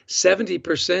was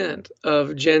 70%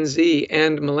 of Gen Z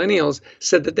and millennials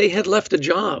said that they had left a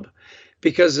job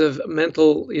because of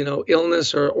mental,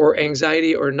 illness or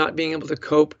anxiety or not being able to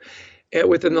cope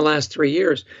within the last 3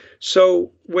 years. So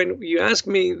when you ask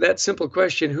me that simple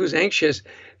question, who's anxious?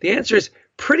 The answer is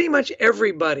pretty much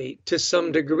everybody to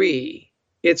some degree.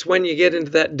 It's when you get into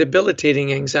that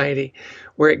debilitating anxiety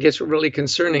where it gets really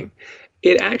concerning.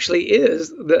 It actually is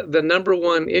the number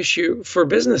one issue for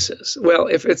businesses. Well,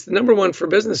 if it's the number one for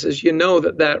businesses, you know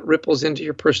that ripples into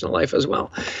your personal life as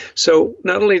well. So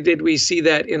not only did we see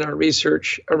that in our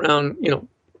research around,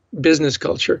 business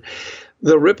culture,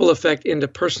 the ripple effect into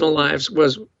personal lives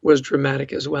was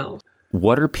dramatic as well.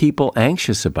 What are people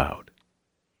anxious about?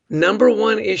 Number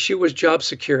one issue was job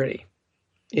security.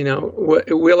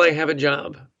 Will I have a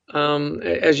job?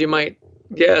 As you might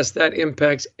guess, that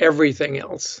impacts everything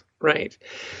else, right?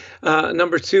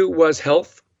 Number two was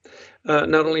health,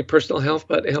 not only personal health,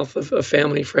 but health of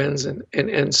family, friends,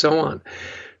 and so on.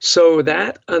 So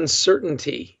that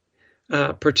uncertainty,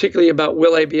 particularly about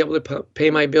will I be able to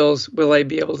pay my bills, will I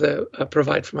be able to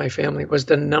provide for my family, was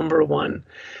the number one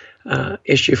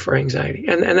issue for anxiety.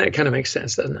 And that kind of makes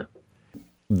sense, doesn't it?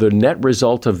 The net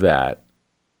result of that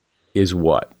is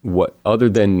what? What, other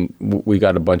than we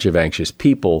got a bunch of anxious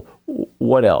people,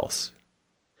 what else?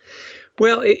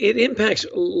 Well, it impacts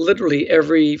literally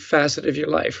every facet of your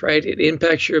life, right? It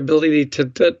impacts your ability to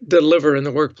deliver in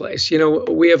the workplace.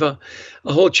 We have a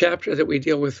whole chapter that we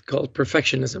deal with called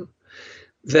perfectionism,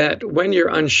 that when you're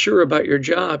unsure about your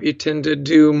job, you tend to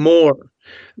do more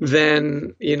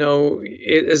than,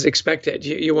 it is expected.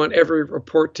 You want every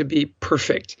report to be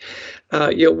perfect.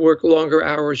 You'll work longer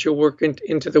hours, you'll work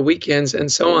into the weekends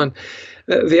and so on.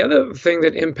 The other thing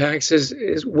that impacts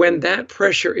is when that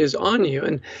pressure is on you,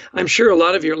 and I'm sure a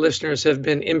lot of your listeners have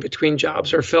been in between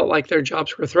jobs or felt like their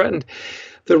jobs were threatened,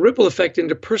 the ripple effect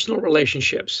into personal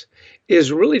relationships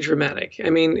is really dramatic.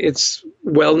 I mean, it's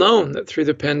well known that through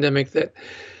the pandemic that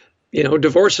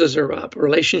divorces are up,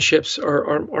 relationships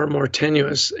are more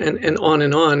tenuous, and on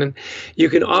and on. And you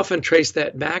can often trace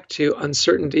that back to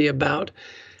uncertainty about,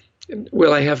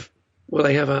 will I have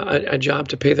a job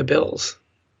to pay the bills?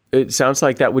 It sounds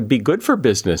like that would be good for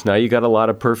business. Now you got a lot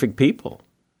of perfect people.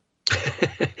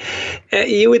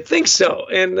 You would think so.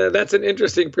 And that's an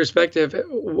interesting perspective.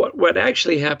 What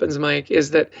actually happens, Mike,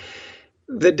 is that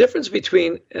the difference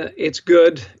between it's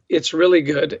good, it's really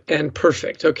good, and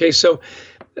perfect. Okay, so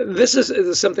this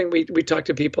is something we talk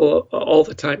to people all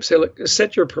the time. Say, look,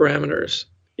 set your parameters.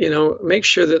 Make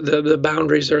sure that the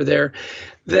boundaries are there.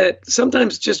 That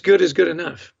sometimes just good is good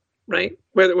enough, right?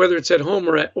 Whether it's at home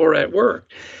or at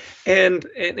work. And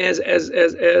as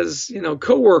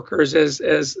coworkers,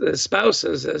 as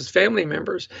spouses, as family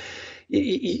members,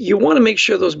 you want to make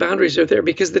sure those boundaries are there,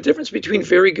 because the difference between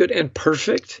very good and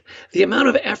perfect, the amount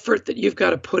of effort that you've got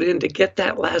to put in to get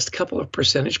that last couple of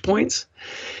percentage points,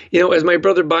 as my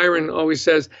brother Byron always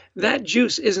says, that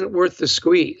juice isn't worth the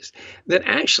squeeze. That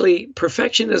actually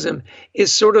perfectionism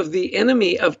is sort of the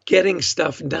enemy of getting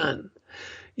stuff done.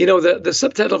 The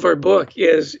subtitle of our book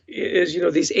is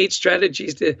these 8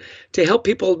 strategies to help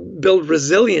people build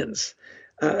resilience,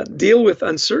 deal with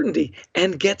uncertainty,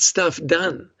 and get stuff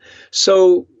done.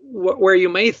 So where you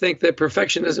may think that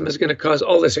perfectionism is going to cause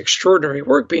all this extraordinary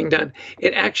work being done,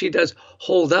 it actually does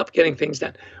hold up getting things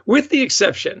done. With the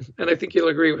exception, and I think you'll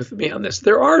agree with me on this,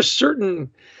 there are certain,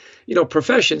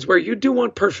 professions where you do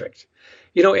want perfect.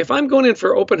 If I'm going in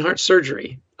for open heart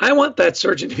surgery, I want that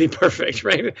surgeon to be perfect,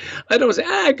 right? I don't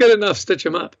say, good enough, stitch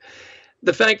him up.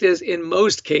 The fact is, in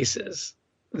most cases,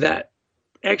 that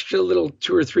extra little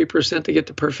 2 or 3% to get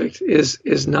to perfect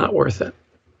is not worth it.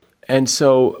 And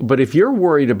so, but if you're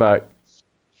worried about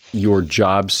your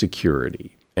job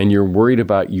security and you're worried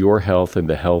about your health and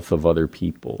the health of other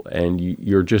people, and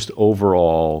you're just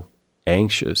overall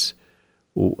anxious,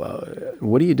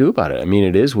 what do you do about it? I mean,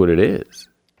 it is what it is.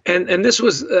 And this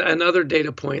was another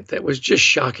data point that was just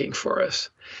shocking for us,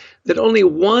 that only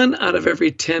 1 out of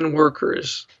every 10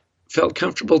 workers felt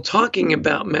comfortable talking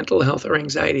about mental health or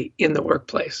anxiety in the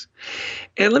workplace.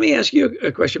 And let me ask you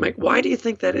a question, Mike. Why do you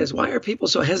think that is? Why are people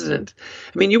so hesitant?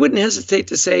 I mean, you wouldn't hesitate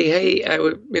to say, hey,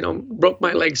 I broke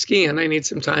my leg skiing, I need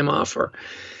some time off, or,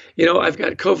 I've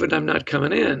got COVID, I'm not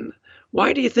coming in.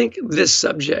 Why do you think this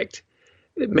subject,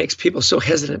 it makes people so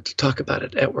hesitant to talk about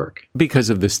it at work? Because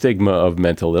of the stigma of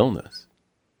mental illness.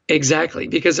 Exactly.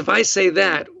 Because if I say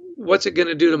that, what's it going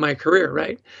to do to my career,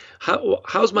 right?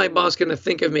 How's my boss going to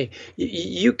think of me?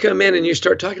 You come in and you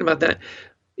start talking about that.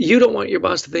 You don't want your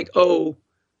boss to think, oh,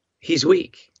 he's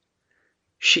weak.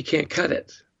 She can't cut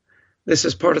it. This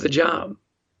is part of the job.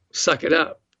 Suck it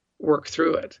up. Work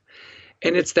through it.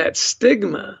 And it's that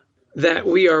stigma that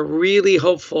we are really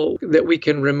hopeful that we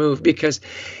can remove, because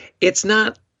it's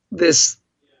not this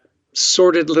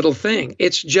sordid little thing.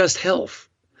 It's just health.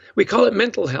 We call it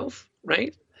mental health,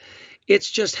 right? It's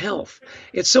just health.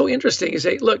 It's so interesting. You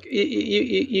say, look,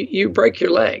 you break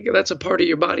your leg. That's a part of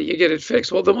your body. You get it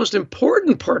fixed. Well, the most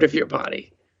important part of your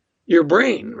body, your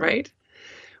brain, right?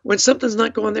 When something's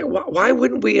not going there, why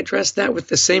wouldn't we address that with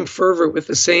the same fervor, with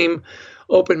the same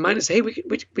open mind, and say, hey,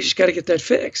 we just got to get that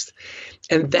fixed?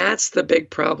 And that's the big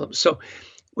problem. So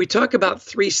we talk about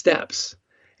 3 steps,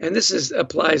 and this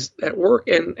applies at work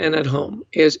and at home,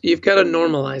 is you've got to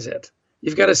normalize it.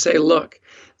 You've got to say, look,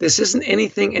 this isn't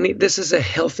this is a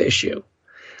health issue.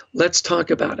 Let's talk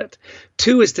about it.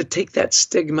 2 is to take that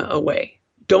stigma away.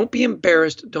 Don't be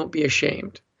embarrassed. Don't be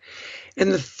ashamed.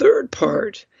 And the third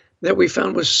part that we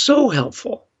found was so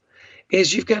helpful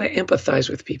is you've got to empathize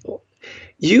with people.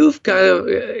 You've got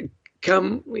to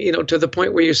come, to the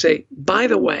point where you say, by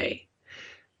the way,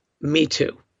 me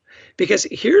too. Because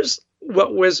here's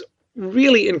what was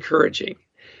really encouraging.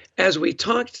 As we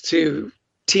talked to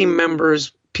team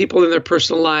members, people in their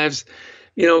personal lives,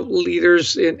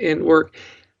 leaders in work,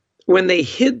 when they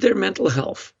hid their mental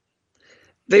health,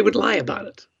 they would lie about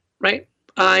it, right?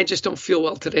 I just don't feel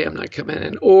well today. I'm not coming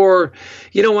in. Or,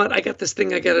 you know what? I got this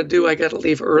thing I got to do. I got to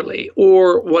leave early,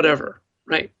 or whatever,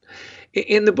 right?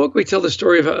 In the book, we tell the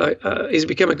story of he's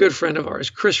become a good friend of ours,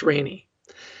 Chris Rainey.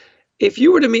 If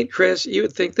you were to meet Chris, you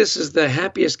would think this is the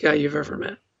happiest guy you've ever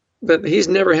met, that he's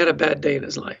never had a bad day in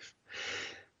his life.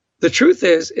 The truth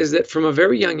is that from a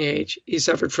very young age, he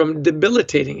suffered from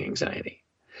debilitating anxiety.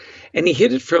 And he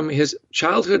hid it from his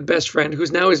childhood best friend,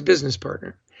 who's now his business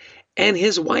partner, and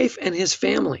his wife and his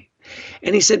family.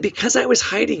 And he said, because I was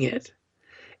hiding it,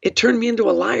 it turned me into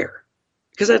a liar,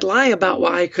 because I'd lie about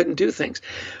why I couldn't do things.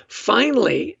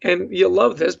 Finally, and you'll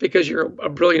love this because you're a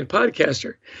brilliant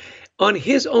podcaster, on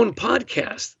his own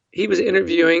podcast, he was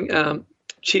interviewing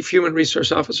chief human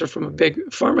resource officer from a big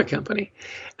pharma company,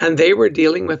 and they were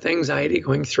dealing with anxiety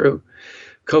going through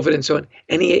COVID and so on.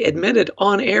 And he admitted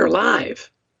on air live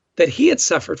that he had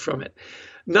suffered from it,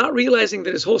 not realizing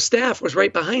that his whole staff was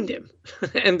right behind him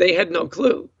and they had no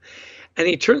clue. And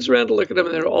he turns around to look at them,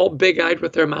 and they're all big-eyed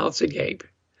with their mouths agape.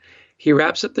 He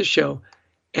wraps up the show,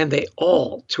 and they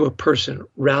all, to a person,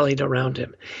 rallied around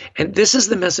him. And this is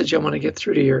the message I want to get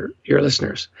through to your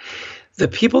listeners. The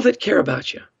people that care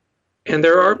about you, and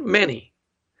there are many,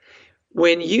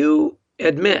 when you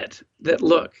admit that,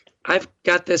 look, I've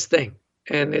got this thing,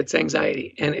 and it's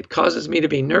anxiety, and it causes me to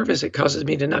be nervous, it causes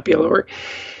me to not be able to work.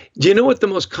 Do you know what the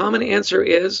most common answer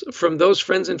is from those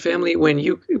friends and family when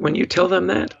you tell them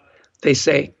that? They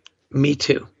say, me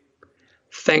too.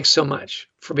 Thanks so much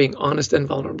for being honest and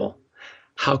vulnerable.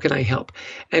 How can I help?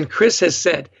 And Chris has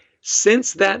said,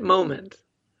 since that moment,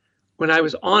 when I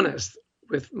was honest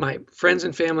with my friends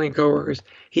and family and coworkers,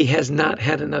 he has not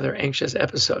had another anxious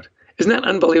episode. Isn't that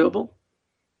unbelievable?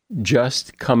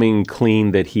 Just coming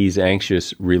clean that he's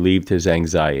anxious relieved his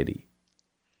anxiety.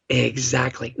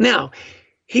 Exactly. Now,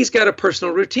 he's got a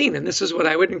personal routine, and this is what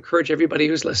I would encourage everybody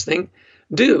who's listening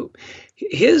do.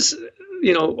 His,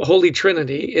 holy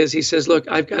trinity is, he says, look,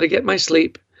 I've got to get my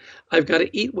sleep, I've got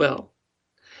to eat well,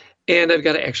 and I've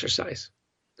got to exercise.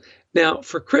 Now,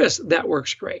 for Chris, that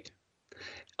works great.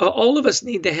 All of us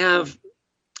need to have,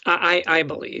 I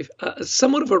believe,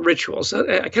 somewhat of a ritual, so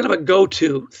a kind of a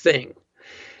go-to thing.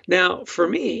 Now, for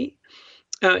me,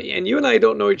 and you and I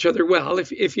don't know each other well.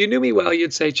 If you knew me well,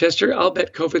 you'd say, Chester, I'll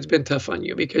bet COVID's been tough on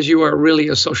you because you are really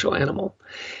a social animal.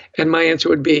 And my answer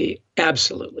would be,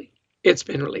 absolutely. It's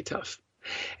been really tough.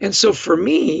 And so for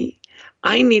me,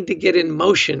 I need to get in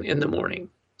motion in the morning.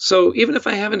 So even if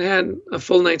I haven't had a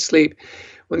full night's sleep,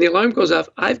 when the alarm goes off,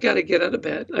 I've got to get out of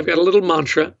bed. I've got a little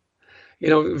mantra,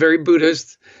 very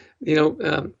Buddhist, be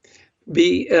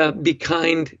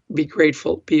kind, be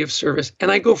grateful, be of service.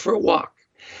 And I go for a walk.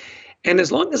 And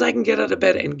as long as I can get out of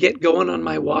bed and get going on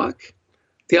my walk,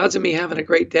 the odds of me having a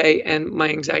great day and my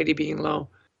anxiety being low,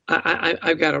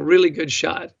 I've got a really good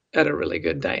shot at a really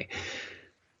good day.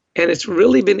 And it's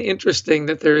really been interesting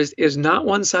that there is not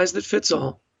one size that fits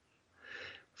all.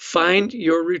 Find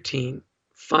your routine.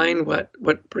 Find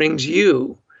what brings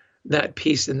you that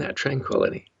peace and that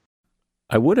tranquility.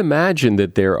 I would imagine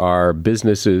that there are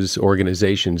businesses,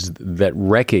 organizations that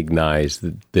recognize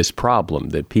this problem,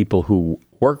 that people who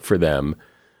work for them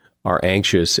are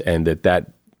anxious and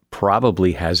that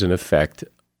probably has an effect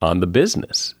on the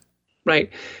business.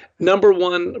 Right. Number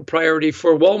one priority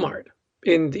for Walmart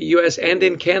in the US and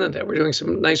in Canada, we're doing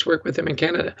some nice work with them in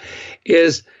Canada,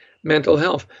 is mental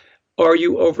health. Are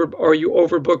you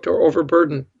overbooked or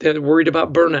overburdened? They're worried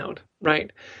about burnout,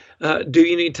 right? Do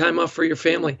you need time off for your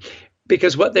family?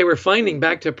 Because what they were finding,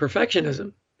 back to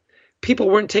perfectionism, people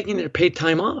weren't taking their paid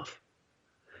time off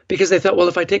because they thought, well,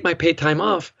 if I take my paid time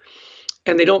off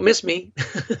and they don't miss me,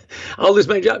 I'll lose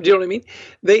my job. Do you know what I mean?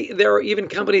 There are even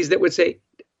companies that would say,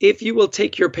 if you will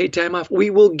take your paid time off, we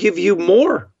will give you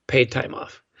more paid time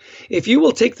off. If you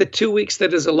will take the 2 weeks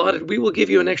that is allotted, we will give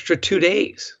you an extra 2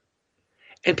 days.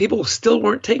 And people still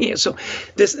weren't taking it. So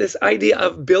this idea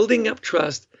of building up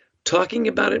trust, talking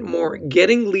about it more,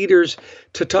 getting leaders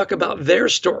to talk about their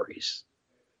stories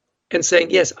and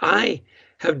saying, yes, I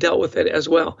have dealt with it as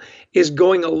well, is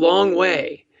going a long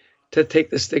way to take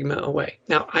the stigma away.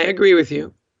 Now, I agree with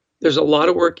you. There's a lot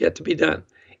of work yet to be done.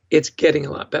 It's getting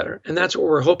a lot better. And that's what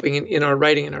we're hoping in our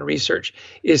writing and our research,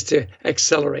 is to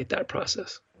accelerate that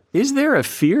process. Is there a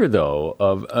fear, though,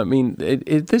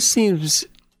 this seems,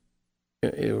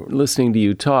 listening to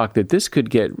you talk, that this could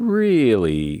get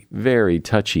really very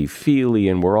touchy-feely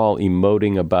and we're all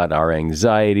emoting about our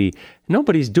anxiety.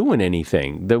 Nobody's doing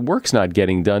anything. The work's not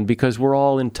getting done because we're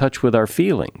all in touch with our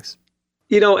feelings.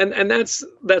 And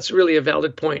that's really a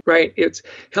valid point, right? It's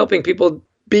helping people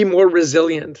be more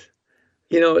resilient,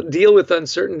 deal with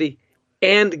uncertainty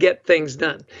and get things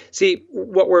done. See,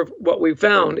 what we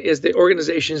found is the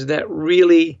organizations that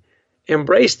really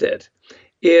embraced it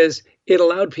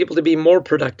allowed people to be more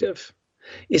productive.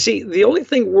 You see, the only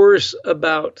thing worse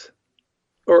about,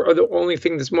 or the only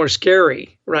thing that's more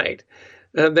scary, right,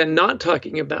 than not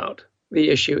talking about the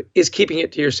issue is keeping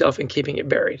it to yourself and keeping it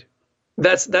buried.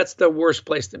 That's the worst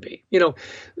place to be.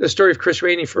 The story of Chris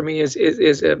Rainey for me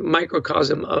is a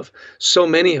microcosm of so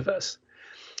many of us,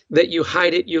 that you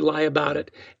hide it, you lie about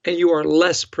it, and you are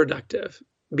less productive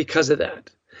because of that.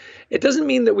 It doesn't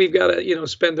mean that we've got to,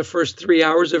 spend the first 3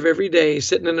 hours of every day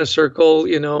sitting in a circle,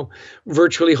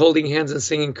 virtually holding hands and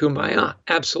singing Kumbaya.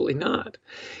 Absolutely not.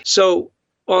 So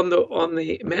on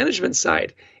the management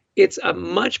side, it's a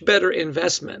much better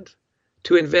investment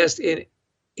to invest in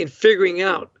figuring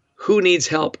out who needs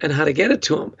help and how to get it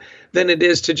to them than it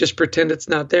is to just pretend it's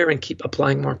not there and keep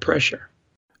applying more pressure.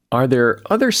 Are there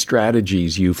other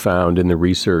strategies you found in the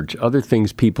research, other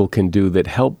things people can do that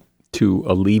help to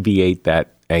alleviate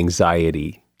that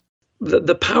anxiety?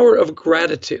 The power of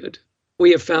gratitude,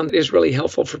 we have found, is really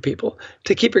helpful for people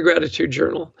to keep a gratitude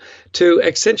journal, to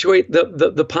accentuate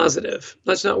the positive.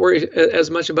 Let's not worry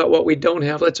as much about what we don't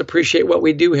have. Let's appreciate what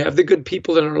we do have, the good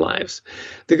people in our lives,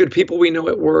 the good people we know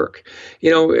at work.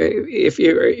 If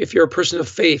you're a person of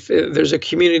faith, there's a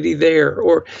community there,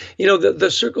 or, the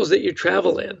circles that you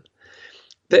travel in,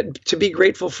 that to be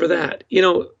grateful for that.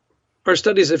 Our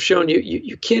studies have shown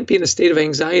you can't be in a state of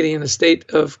anxiety and a state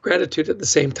of gratitude at the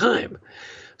same time.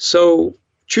 So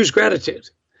choose gratitude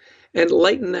and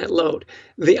lighten that load.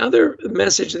 The other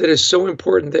message that is so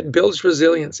important that builds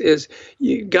resilience is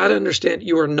you got to understand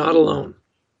you are not alone.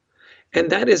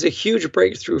 And that is a huge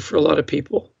breakthrough for a lot of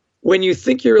people. When you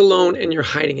think you're alone and you're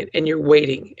hiding it and you're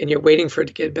waiting for it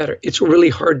to get better, it's really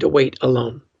hard to wait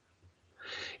alone.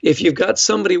 If you've got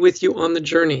somebody with you on the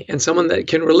journey and someone that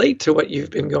can relate to what you've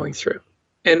been going through,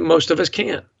 and most of us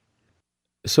can.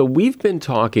 So we've been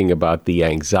talking about the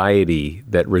anxiety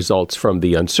that results from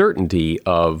the uncertainty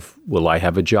of, will I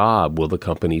have a job? Will the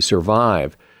company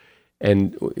survive?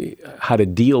 And how to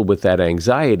deal with that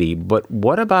anxiety. But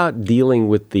what about dealing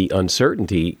with the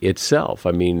uncertainty itself?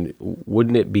 I mean,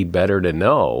 wouldn't it be better to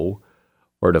know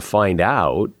or to find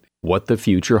out what the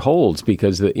future holds?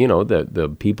 Because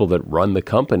the people that run the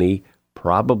company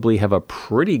probably have a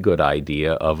pretty good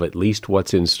idea of at least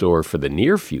what's in store for the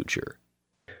near future.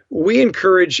 We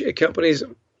encourage companies,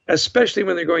 especially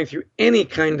when they're going through any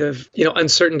kind of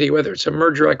uncertainty, whether it's a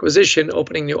merger acquisition,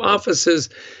 opening new offices,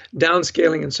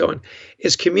 downscaling, and so on,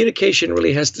 is communication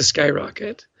really has to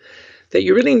skyrocket. That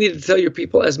you really need to tell your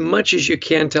people as much as you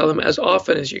can, tell them as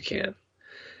often as you can.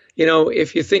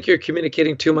 If you think you're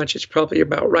communicating too much, it's probably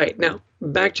about right. Now,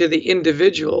 back to the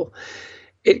individual,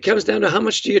 it comes down to how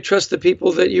much do you trust the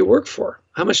people that you work for?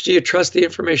 How much do you trust the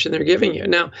information they're giving you?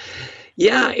 Now,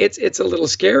 yeah, it's a little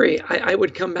scary. I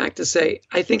would come back to say,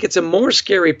 I think it's a more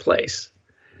scary place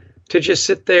to just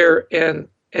sit there and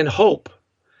hope,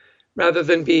 rather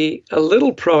than be a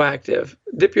little proactive,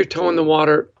 dip your toe in the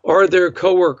water. Are there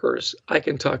coworkers I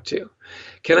can talk to?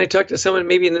 Can I talk to someone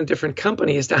maybe in a different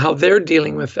company as to how they're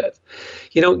dealing with it?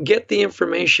 Get the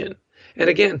information.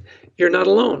 And again, you're not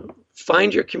alone.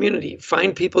 Find your community.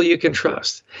 Find people you can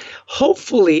trust.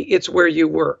 Hopefully, it's where you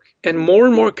work. And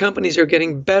more companies are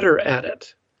getting better at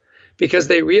it because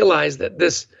they realize that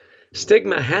this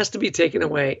stigma has to be taken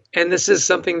away. And this is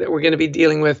something that we're going to be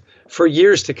dealing with for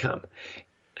years to come.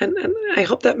 And I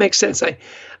hope that makes sense.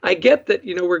 I get that,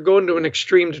 we're going to an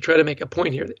extreme to try to make a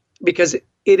point here because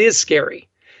it is scary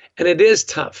and it is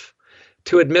tough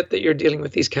to admit that you're dealing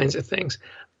with these kinds of things.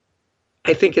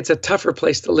 I think it's a tougher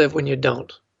place to live when you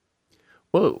don't.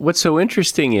 Well, what's so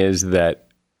interesting is that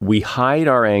we hide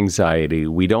our anxiety.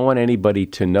 We don't want anybody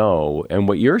to know. And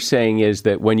what you're saying is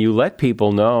that when you let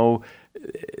people know,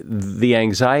 the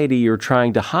anxiety you're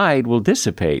trying to hide will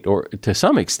dissipate, or to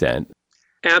some extent.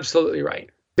 Absolutely right.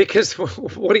 Because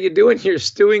what are you doing? You're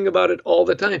stewing about it all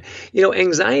the time.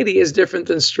 Anxiety is different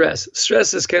than stress.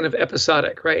 Stress is kind of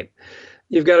episodic, right?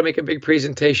 You've got to make a big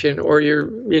presentation, or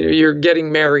you're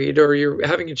getting married, or you're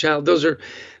having a child. Those are,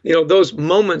 those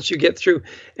moments you get through.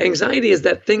 Anxiety is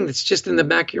that thing that's just in the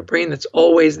back of your brain that's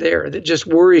always there, that just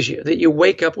worries you, that you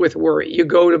wake up with worry, you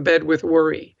go to bed with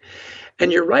worry.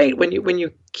 And you're right, when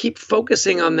you keep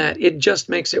focusing on that, it just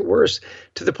makes it worse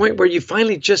to the point where you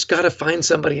finally just got to find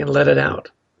somebody and let it out.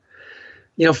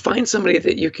 Find somebody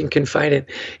that you can confide in.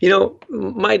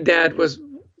 My dad was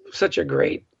such a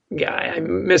great guy. I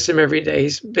miss him every day.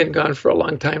 He's been gone for a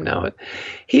long time now.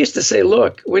 He used to say,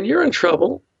 look, when you're in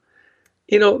trouble,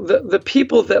 the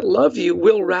people that love you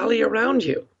will rally around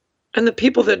you. And the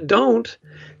people that don't,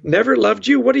 never loved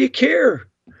you. What do you care?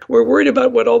 We're worried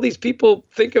about what all these people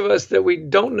think of us that we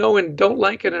don't know and don't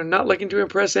like and are not looking to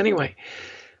impress anyway.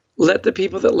 Let the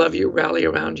people that love you rally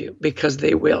around you, because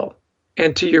they will.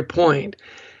 And to your point,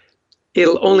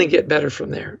 it'll only get better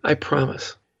from there. I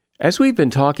promise. As we've been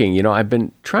talking, I've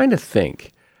been trying to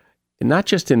think, not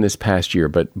just in this past year,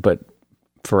 but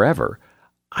forever.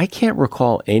 I can't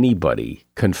recall anybody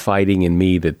confiding in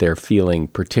me that they're feeling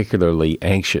particularly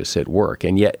anxious at work.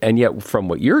 And yet from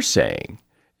what you're saying,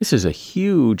 this is a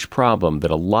huge problem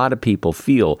that a lot of people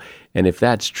feel. And if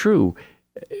that's true,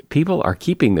 people are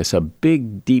keeping this a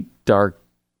big, deep, dark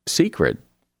secret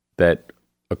that,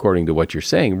 according to what you're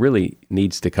saying, really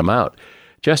needs to come out.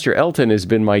 Chester Elton has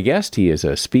been my guest. He is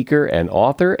a speaker and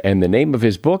author, and the name of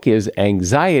his book is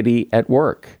Anxiety at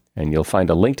Work. And you'll find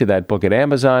a link to that book at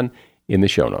Amazon in the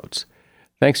show notes.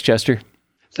 Thanks, Chester.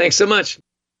 Thanks so much.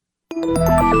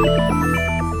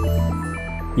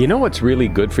 You know what's really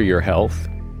good for your health?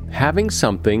 Having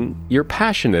something you're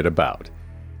passionate about.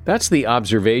 That's the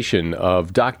observation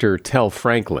of Dr. Tel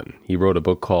Franklin. He wrote a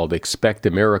book called Expect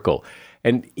a Miracle.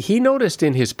 And he noticed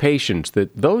in his patients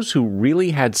that those who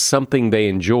really had something they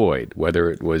enjoyed,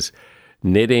 whether it was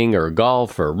knitting or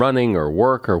golf or running or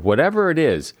work or whatever it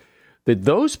is, that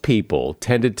those people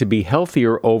tended to be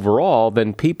healthier overall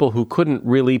than people who couldn't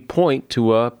really point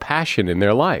to a passion in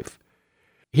their life.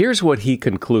 Here's what he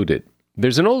concluded.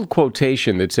 There's an old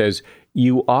quotation that says,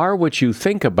 "You are what you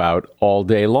think about all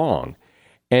day long."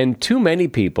 And too many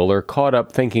people are caught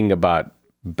up thinking about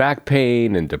back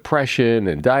pain and depression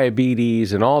and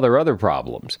diabetes and all their other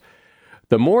problems.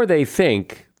 The more they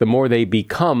think, the more they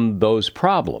become those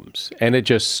problems, and it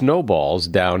just snowballs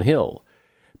downhill.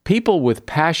 People with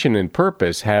passion and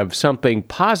purpose have something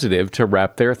positive to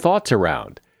wrap their thoughts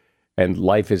around, and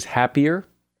life is happier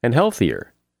and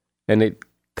healthier, and it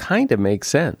kind of makes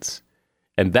sense.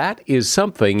 And that is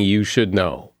something you should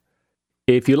know.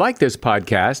 If you like this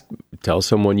podcast, tell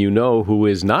someone you know who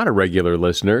is not a regular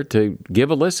listener to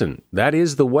give a listen. That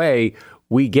is the way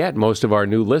we get most of our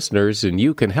new listeners, and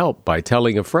you can help by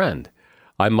telling a friend.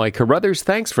 I'm Mike Carruthers.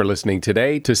 Thanks for listening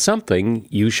today to Something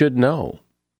You Should Know.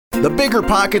 The Bigger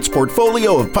Pockets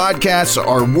portfolio of podcasts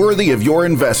are worthy of your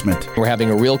investment. We're having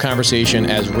a real conversation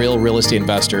as real estate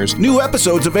investors. New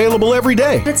episodes available every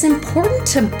day. It's important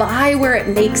to buy where it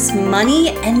makes money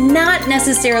and not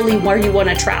necessarily where you want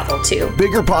to travel to.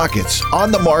 Bigger Pockets,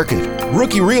 On the Market,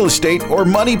 Rookie Real Estate, or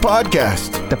Money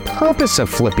Podcast. The purpose of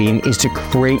flipping is to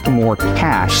create more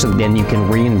cash so then you can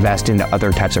reinvest into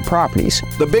other types of properties.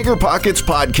 The Bigger Pockets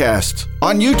Podcast,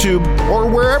 on YouTube or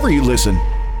wherever you listen.